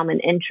shared common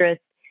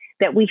interests,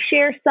 that we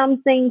share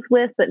some things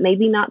with, but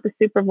maybe not the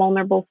super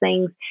vulnerable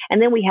things.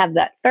 And then we have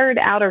that third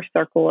outer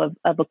circle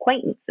of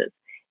acquaintances,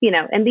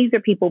 and these are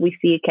people we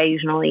see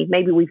occasionally.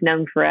 Maybe we've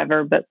known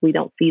forever, but we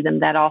don't see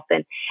them that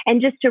often.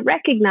 And just to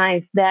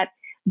recognize that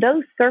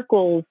those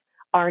circles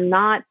are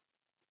not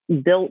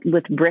built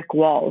with brick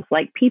walls.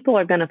 Like people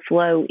are going to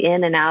flow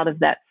in and out of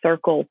that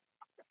circle.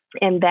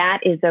 And that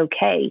is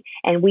okay.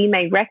 And we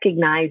may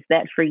recognize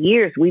that for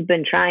years we've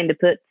been trying to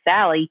put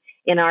Sally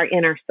in our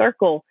inner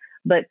circle,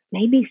 but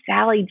maybe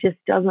Sally just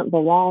doesn't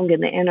belong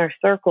in the inner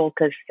circle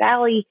because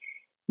Sally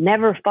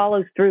never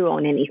follows through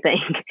on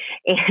anything.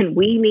 And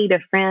we need a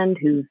friend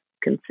who's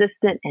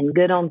consistent and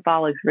good on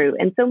follow through.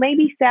 And so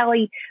maybe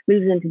Sally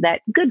moves into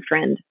that good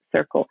friend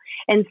circle.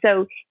 And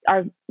so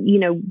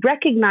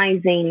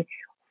recognizing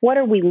what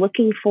are we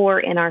looking for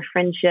in our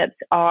friendships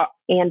are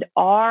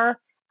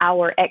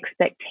our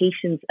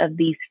expectations of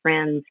these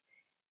friends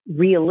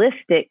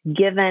realistic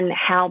given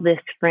how this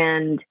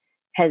friend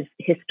has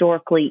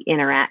historically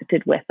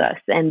interacted with us.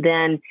 And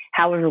then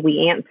however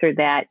we answer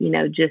that,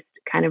 just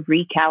kind of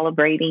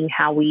recalibrating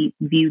how we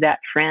view that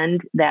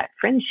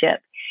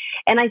friendship.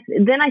 And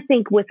I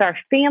think with our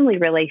family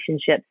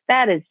relationships,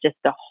 that is just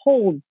a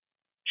whole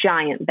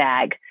giant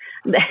bag.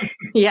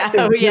 Yeah.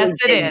 Oh, yes,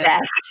 it is.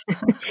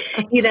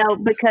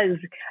 Because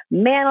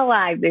man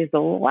alive, there's a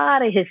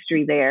lot of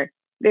history there.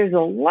 There's a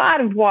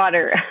lot of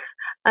water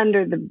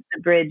under the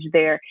bridge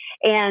there.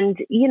 And,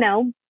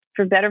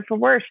 for better, for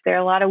worse, there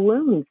are a lot of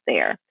wounds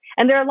there.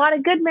 And there are a lot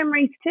of good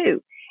memories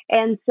too.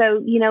 And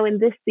so, in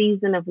this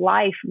season of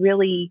life,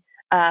 really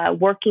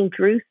working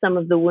through some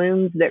of the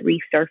wounds that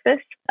resurfaced,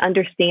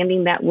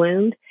 understanding that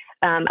wound.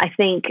 I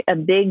think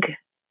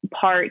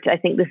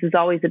this is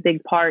always a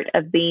big part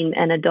of being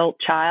an adult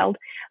child,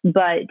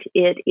 but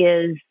it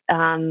is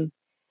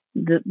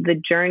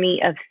the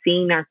journey of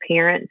seeing our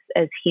parents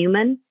as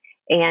human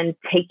and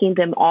taking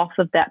them off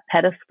of that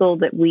pedestal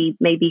that we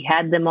maybe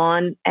had them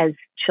on as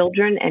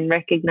children and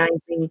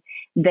recognizing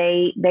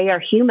they are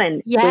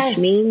human, yes.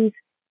 Which means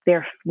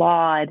they're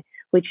flawed,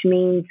 which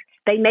means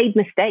they made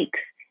mistakes.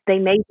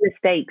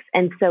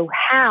 And so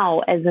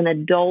how, as an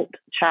adult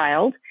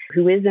child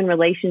who is in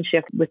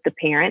relationship with the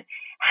parent,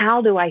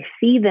 how do I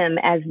see them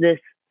as this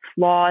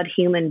flawed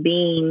human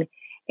being?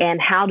 And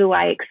how do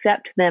I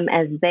accept them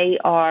as they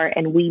are?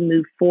 And we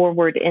move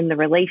forward in the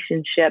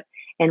relationship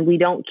and we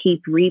don't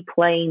keep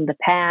replaying the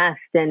past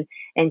and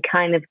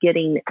kind of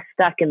getting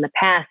stuck in the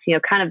past,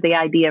 kind of the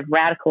idea of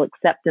radical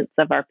acceptance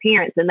of our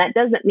parents. And that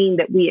doesn't mean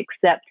that we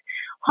accept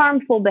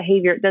harmful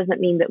behavior. It doesn't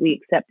mean that we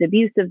accept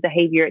abusive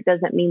behavior. It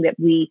doesn't mean that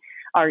we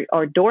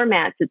are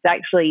doormats. It's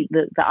actually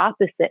the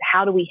opposite.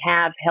 How do we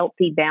have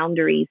healthy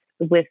boundaries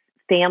with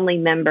family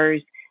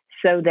members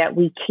so that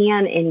we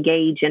can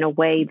engage in a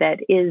way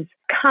that is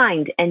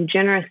kind and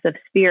generous of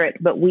spirit,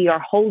 but we are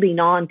holding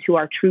on to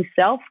our true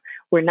self?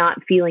 We're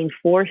not feeling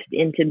forced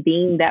into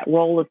being that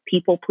role of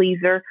people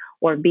pleaser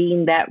or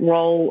being that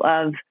role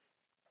of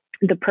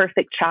the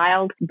perfect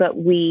child, but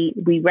we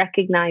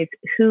recognize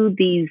who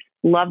these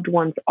loved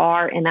ones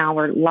are in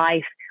our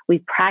life. We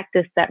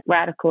practice that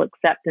radical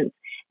acceptance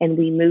and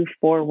we move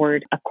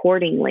forward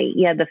accordingly.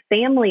 Yeah, the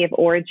family of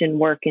origin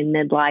work in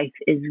midlife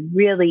is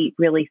really,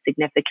 really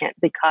significant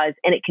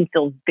and it can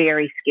feel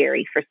very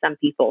scary for some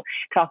people.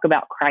 Talk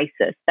about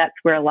crisis. That's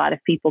where a lot of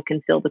people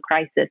can feel the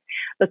crisis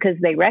because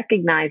they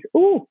recognize,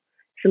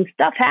 some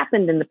stuff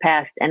happened in the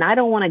past and I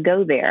don't want to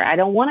go there. I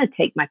don't want to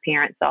take my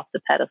parents off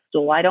the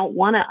pedestal. I don't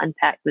want to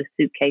unpack the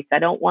suitcase. I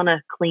don't want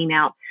to clean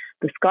out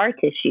the scar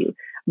tissue.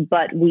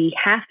 but we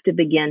have to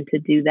begin to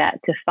do that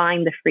to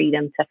find the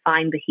freedom, to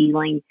find the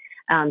healing,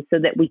 so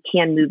that we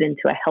can move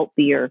into a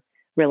healthier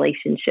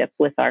relationship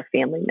with our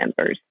family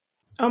members.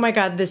 Oh my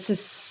God, this is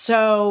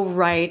so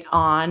right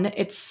on.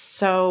 It's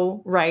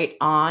so right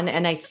on.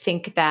 And I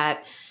think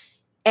that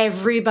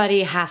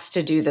everybody has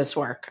to do this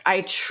work.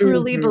 I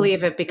truly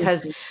believe it,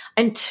 because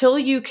until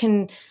you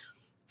can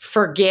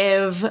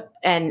forgive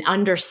and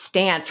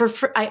understand,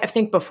 I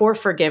think before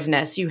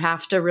forgiveness, you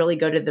have to really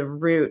go to the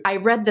root. I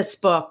read this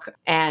book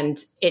and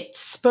it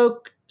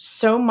spoke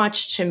so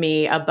much to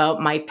me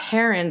about my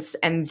parents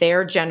and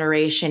their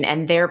generation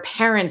and their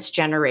parents'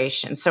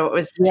 generation. So it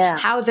was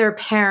how their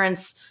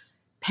parents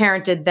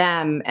parented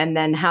them and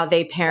then how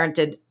they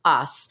parented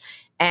us.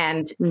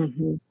 And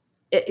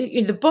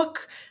the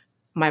book,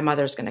 my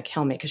mother's going to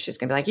kill me because she's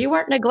going to be like, you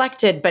weren't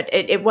neglected, but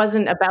it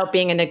wasn't about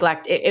being a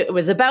it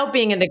was about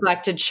being a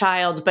neglected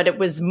child, but it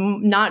was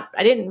not,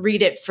 I didn't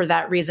read it for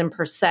that reason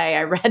per se.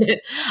 I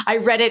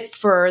read it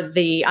for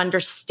the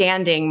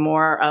understanding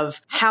more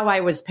of how I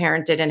was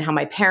parented and how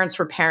my parents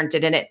were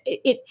parented. And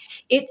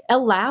it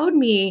allowed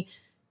me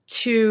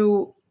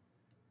to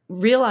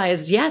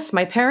realized, yes,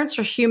 my parents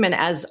are human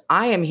as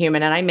I am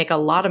human, and I make a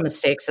lot of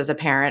mistakes as a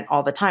parent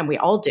all the time. We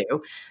all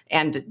do.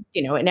 And,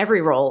 in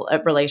every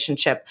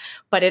relationship,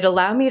 but it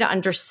allowed me to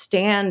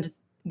understand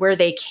where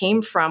they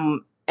came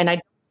from. And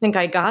I think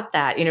I got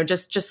that,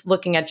 just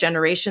looking at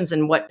generations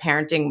and what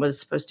parenting was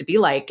supposed to be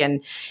like.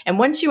 And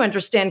once you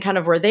understand kind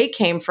of where they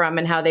came from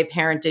and how they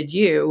parented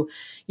you,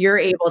 you're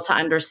able to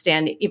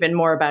understand even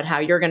more about how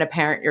you're going to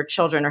parent your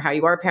children or how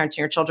you are parenting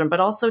your children.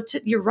 But also,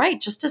 you're right,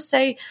 just to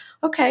say,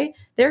 okay,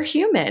 they're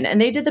human and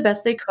they did the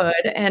best they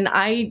could. And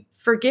I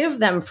forgive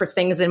them for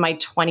things in my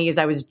 20s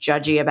I was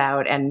judgy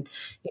about and,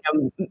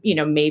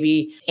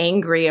 maybe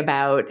angry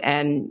about.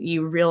 And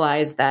you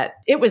realize that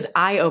it was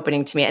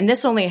eye-opening to me. And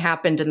this only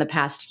happened in the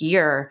past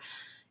year.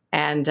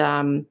 And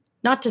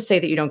not to say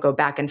that you don't go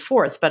back and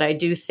forth, but I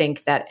do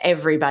think that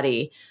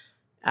everybody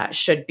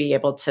should be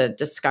able to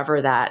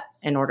discover that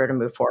in order to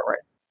move forward.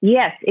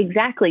 Yes,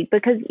 exactly.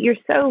 Because you're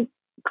so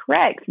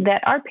correct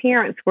that our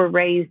parents were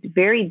raised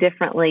very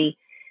differently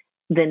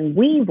than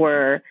we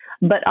were,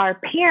 but our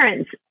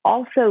parents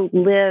also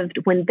lived,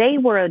 when they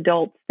were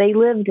adults, they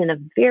lived in a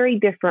very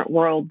different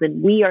world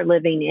than we are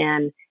living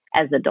in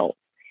as adults,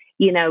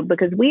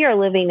 because we are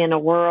living in a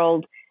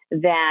world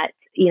that,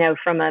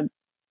 from a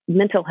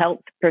mental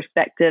health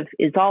perspective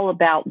is all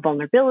about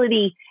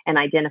vulnerability and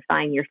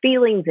identifying your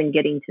feelings and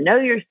getting to know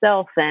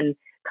yourself and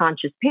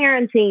conscious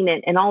parenting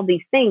and all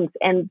these things.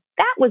 And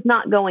that was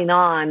not going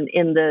on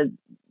in the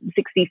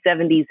 60s,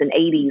 70s, and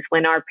 80s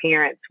when our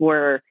parents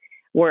were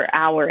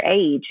our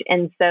age.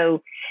 And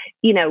so,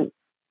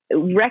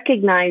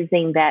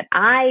 recognizing that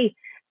I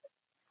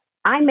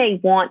may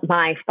want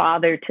my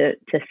father to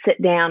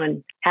sit down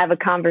and have a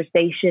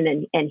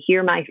conversation and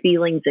hear my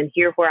feelings and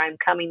hear where I'm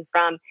coming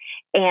from.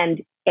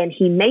 And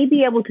he may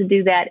be able to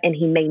do that, and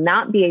he may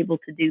not be able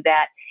to do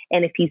that.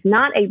 And if he's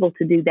not able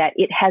to do that,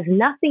 it has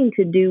nothing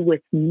to do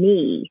with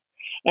me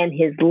and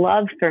his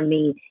love for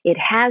me. It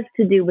has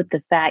to do with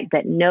the fact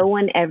that no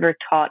one ever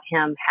taught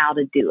him how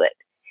to do it.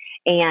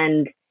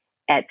 And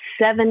at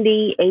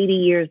 70, 80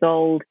 years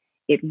old,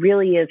 it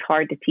really is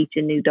hard to teach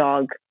an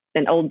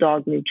old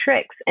dog, new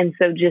tricks. And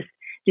so just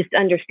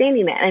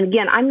understanding that. And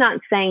again, I'm not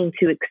saying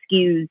to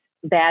excuse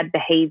bad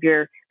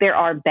behavior. There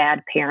are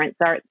bad parents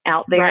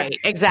out there. Right.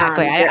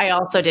 Exactly. I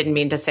also didn't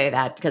mean to say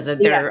that, because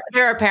there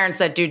are parents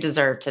that do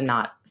deserve to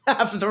not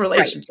have the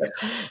relationship.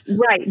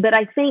 Right. But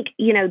I think,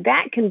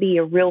 that can be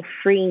a real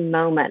freeing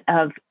moment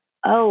of,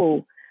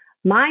 oh,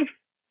 my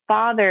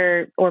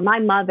father or my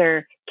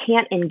mother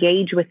can't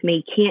engage with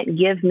me, can't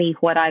give me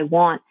what I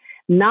want,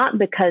 not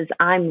because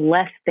I'm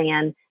less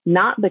than,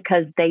 not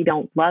because they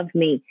don't love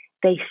me.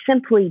 They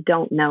simply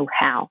don't know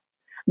how,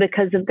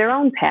 because of their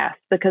own past,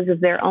 because of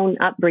their own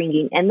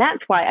upbringing. And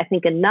that's why I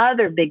think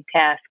another big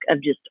task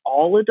of just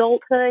all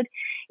adulthood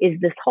is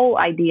this whole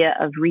idea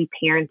of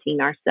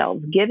reparenting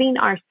ourselves, giving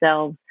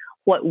ourselves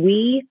what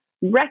we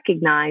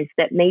recognize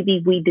that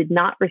maybe we did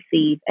not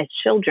receive as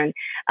children.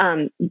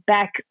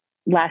 Back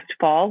last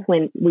fall,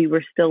 when we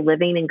were still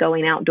living and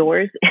going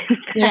outdoors.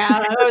 Yeah, I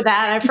remember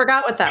that. I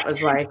forgot what that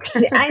was like.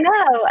 I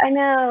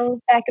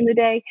know. Back in the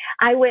day,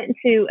 I went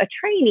to a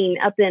training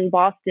up in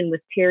Boston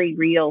with Terry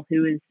Real,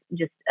 who is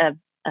just a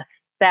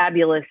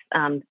fabulous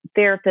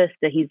therapist.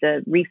 He's a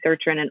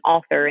researcher and an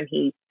author, and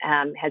he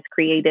has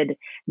created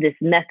this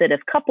method of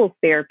couples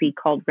therapy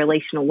called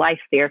relational life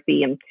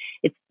therapy, and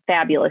it's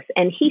fabulous.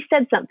 And he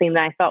said something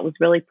that I thought was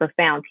really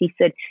profound. He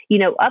said,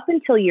 up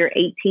until you're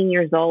 18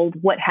 years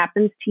old, what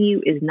happens to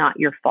you is not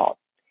your fault.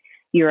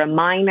 You're a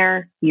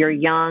minor, you're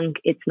young,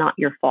 it's not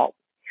your fault.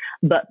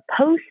 But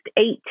post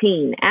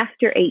 18,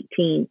 after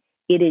 18,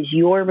 it is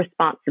your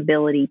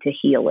responsibility to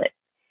heal it.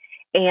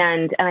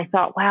 And I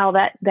thought, wow,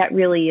 that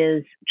really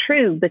is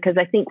true, because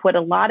I think what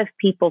a lot of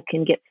people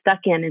can get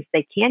stuck in is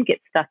they can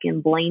get stuck in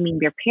blaming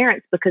their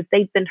parents because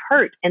they've been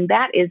hurt, and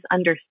that is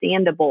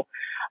understandable.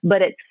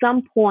 But at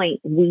some point,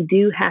 we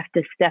do have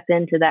to step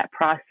into that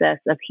process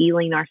of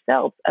healing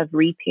ourselves, of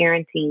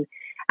reparenting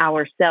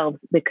ourselves,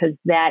 because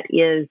that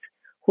is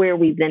where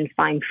we then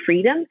find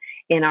freedom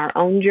in our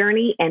own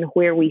journey, and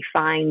where we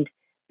find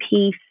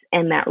peace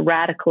and that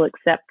radical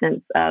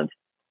acceptance of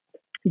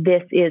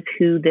this is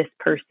who this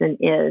person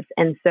is.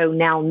 And so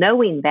now,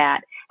 knowing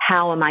that,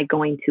 how am I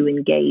going to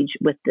engage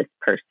with this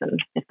person,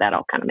 if that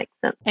all kind of makes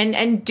sense?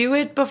 And do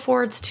it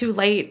before it's too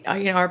late.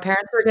 Our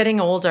parents are getting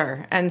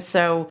older. And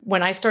so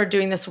when I started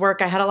doing this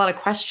work, I had a lot of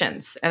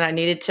questions, and I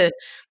needed to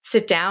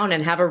sit down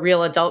and have a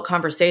real adult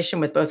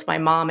conversation with both my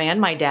mom and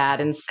my dad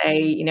and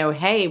say,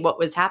 hey, what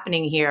was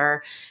happening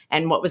here?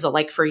 And what was it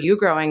like for you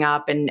growing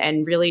up? And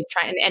really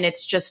try. And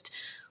it's just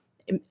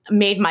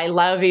made my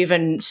love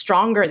even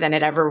stronger than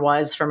it ever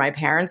was for my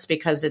parents,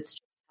 because it's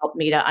helped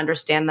me to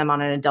understand them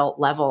on an adult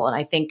level. And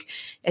I think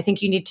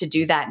you need to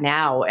do that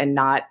now, and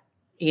not,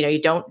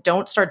 you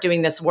don't start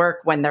doing this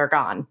work when they're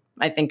gone.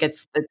 I think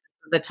it's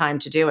the time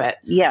to do it.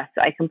 Yes,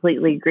 I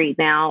completely agree.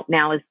 Now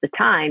is the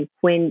time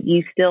when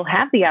you still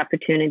have the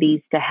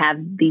opportunities to have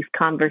these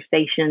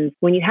conversations,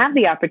 when you have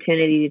the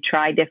opportunity to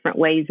try different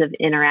ways of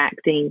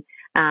interacting.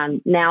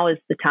 Now is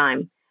the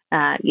time.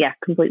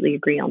 Completely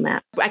agree on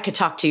that. I could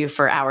talk to you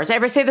for hours. I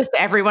ever say this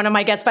to every one of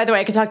my guests, by the way.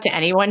 I could talk to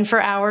anyone for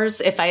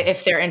hours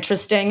if they're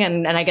interesting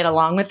and I get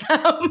along with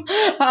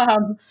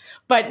them.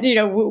 But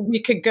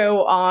we could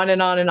go on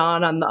and on and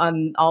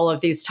on all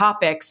of these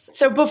topics.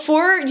 So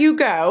before you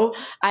go,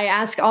 I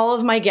ask all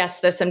of my guests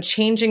this. I'm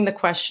changing the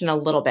question a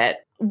little bit.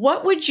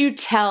 What would you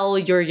tell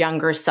your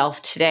younger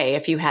self today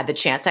if you had the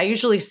chance? I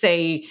usually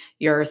say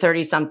you're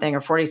 30-something or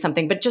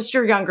 40-something, but just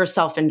your younger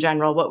self in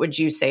general. What would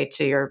you say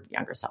to your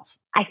younger self?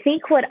 I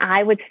think what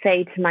I would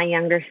say to my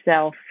younger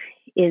self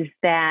is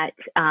that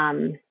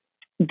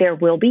there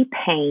will be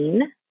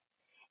pain,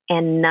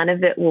 and none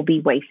of it will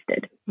be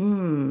wasted.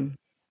 And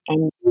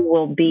you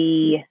will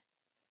be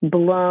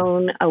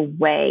blown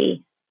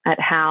away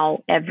at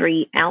how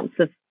every ounce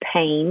of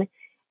pain,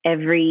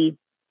 every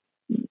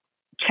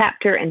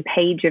chapter and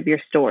page of your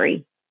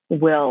story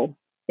will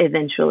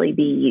eventually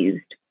be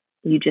used.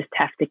 You just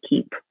have to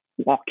keep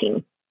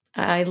walking.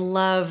 I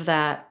love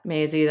that,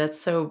 Maisie. That's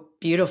so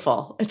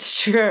beautiful.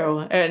 It's true.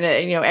 And,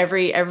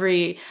 every,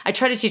 I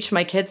try to teach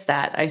my kids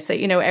that. I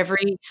say,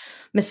 every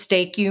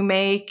mistake you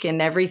make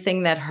and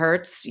everything that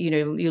hurts,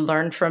 you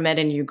learn from it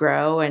and you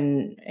grow,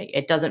 and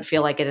it doesn't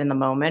feel like it in the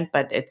moment,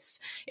 but it's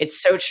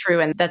so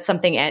true. And that's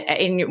something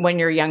when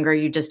you're younger,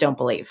 you just don't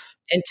believe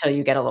until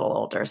you get a little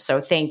older.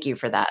 So thank you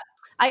for that.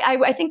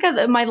 I think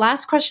my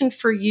last question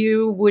for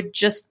you would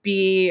just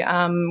be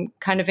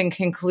kind of in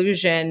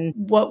conclusion,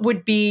 what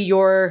would be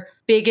your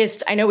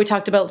biggest, I know we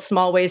talked about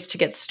small ways to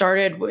get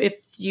started. If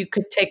you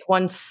could take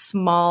one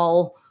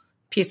small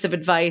piece of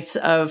advice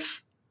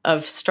of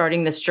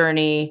starting this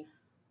journey,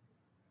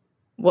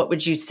 what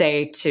would you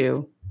say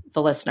to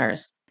the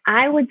listeners?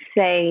 I would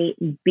say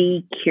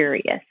be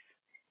curious.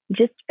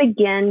 Just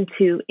begin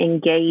to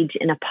engage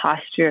in a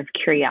posture of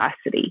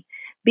curiosity.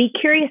 Be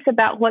curious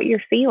about what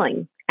you're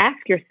feeling.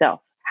 Ask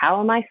yourself, how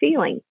am I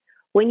feeling?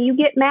 When you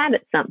get mad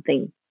at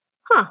something,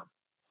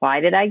 why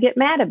did I get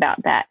mad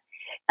about that?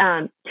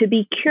 To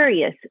be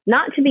curious,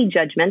 not to be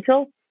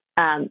judgmental,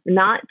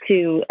 not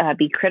to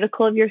be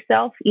critical of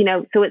yourself.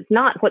 So it's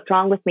not what's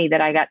wrong with me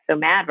that I got so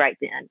mad right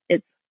then.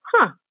 It's,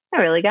 I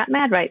really got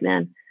mad right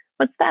then.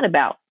 What's that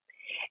about?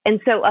 And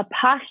so a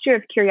posture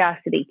of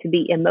curiosity, to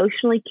be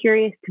emotionally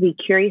curious, to be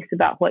curious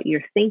about what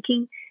you're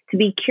thinking, to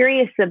be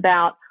curious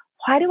about,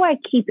 why do I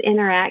keep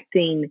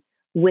interacting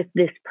with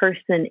this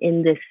person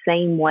in this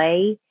same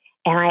way,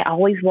 and I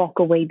always walk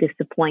away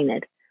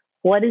disappointed?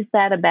 What is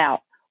that about?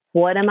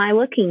 What am I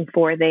looking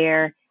for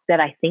there that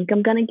I think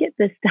I'm going to get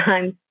this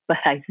time, but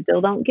I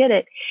still don't get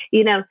it?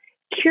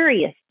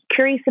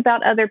 Curious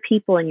about other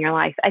people in your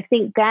life. I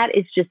think that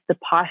is just the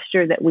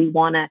posture that we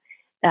want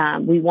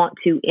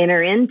to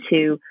enter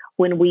into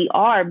when we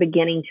are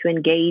beginning to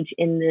engage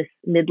in this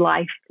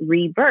midlife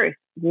rebirth.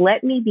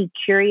 Let me be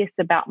curious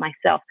about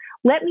myself.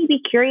 Let me be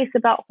curious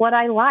about what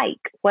I like,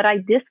 what I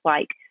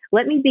dislike.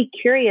 Let me be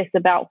curious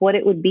about what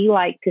it would be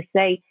like to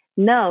say,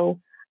 no,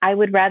 I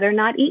would rather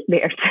not eat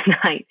there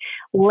tonight.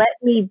 Let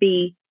me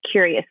be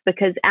curious,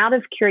 because out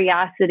of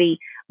curiosity,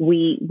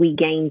 we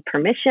gain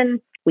permission,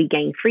 we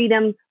gain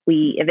freedom,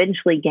 we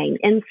eventually gain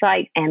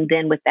insight, and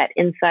then with that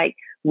insight,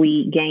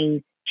 we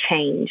gain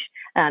change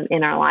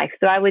in our life.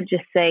 So I would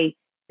just say,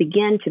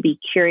 begin to be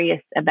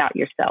curious about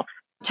yourself.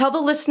 Tell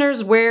the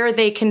listeners where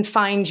they can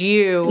find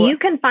you. You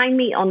can find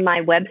me on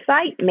my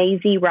website,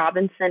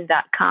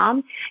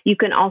 MaisieRobinson.com. You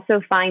can also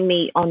find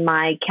me on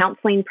my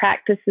counseling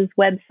practices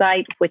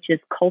website, which is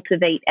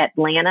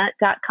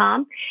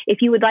CultivateAtlanta.com. If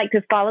you would like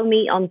to follow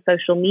me on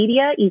social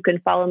media, you can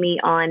follow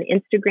me on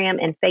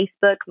Instagram and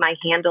Facebook. My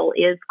handle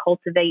is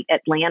Cultivate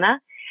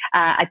Atlanta.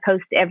 I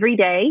post every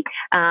day,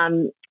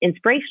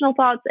 inspirational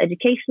thoughts,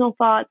 educational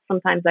thoughts.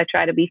 Sometimes I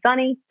try to be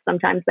funny.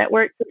 Sometimes that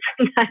works.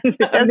 Sometimes it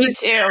doesn't. Me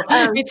too.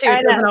 Me too.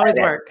 It doesn't always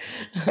work.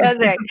 That's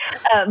right.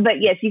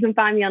 But yes, you can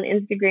find me on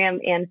Instagram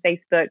and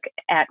Facebook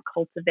at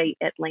Cultivate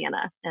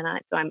Atlanta. And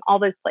so I'm all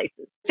those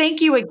places.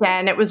 Thank you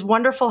again. It was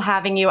wonderful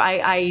having you.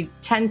 I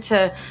tend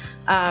to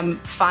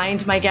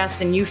find my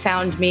guests, and you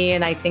found me,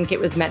 and I think it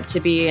was meant to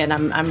be. And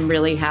I'm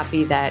really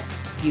happy that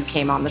you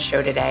came on the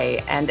show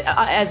today. And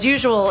as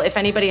usual, if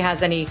anybody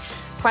has any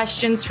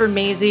questions for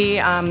Maisie,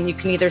 you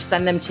can either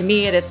send them to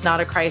me at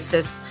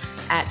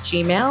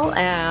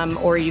itsnotacrisis@gmail.com,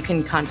 or you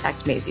can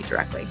contact Maisie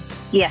directly.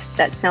 Yes,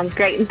 that sounds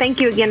great. And thank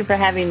you again for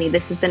having me.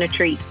 This has been a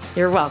treat.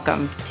 You're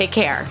welcome. Take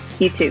care.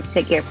 You too.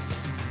 Take care.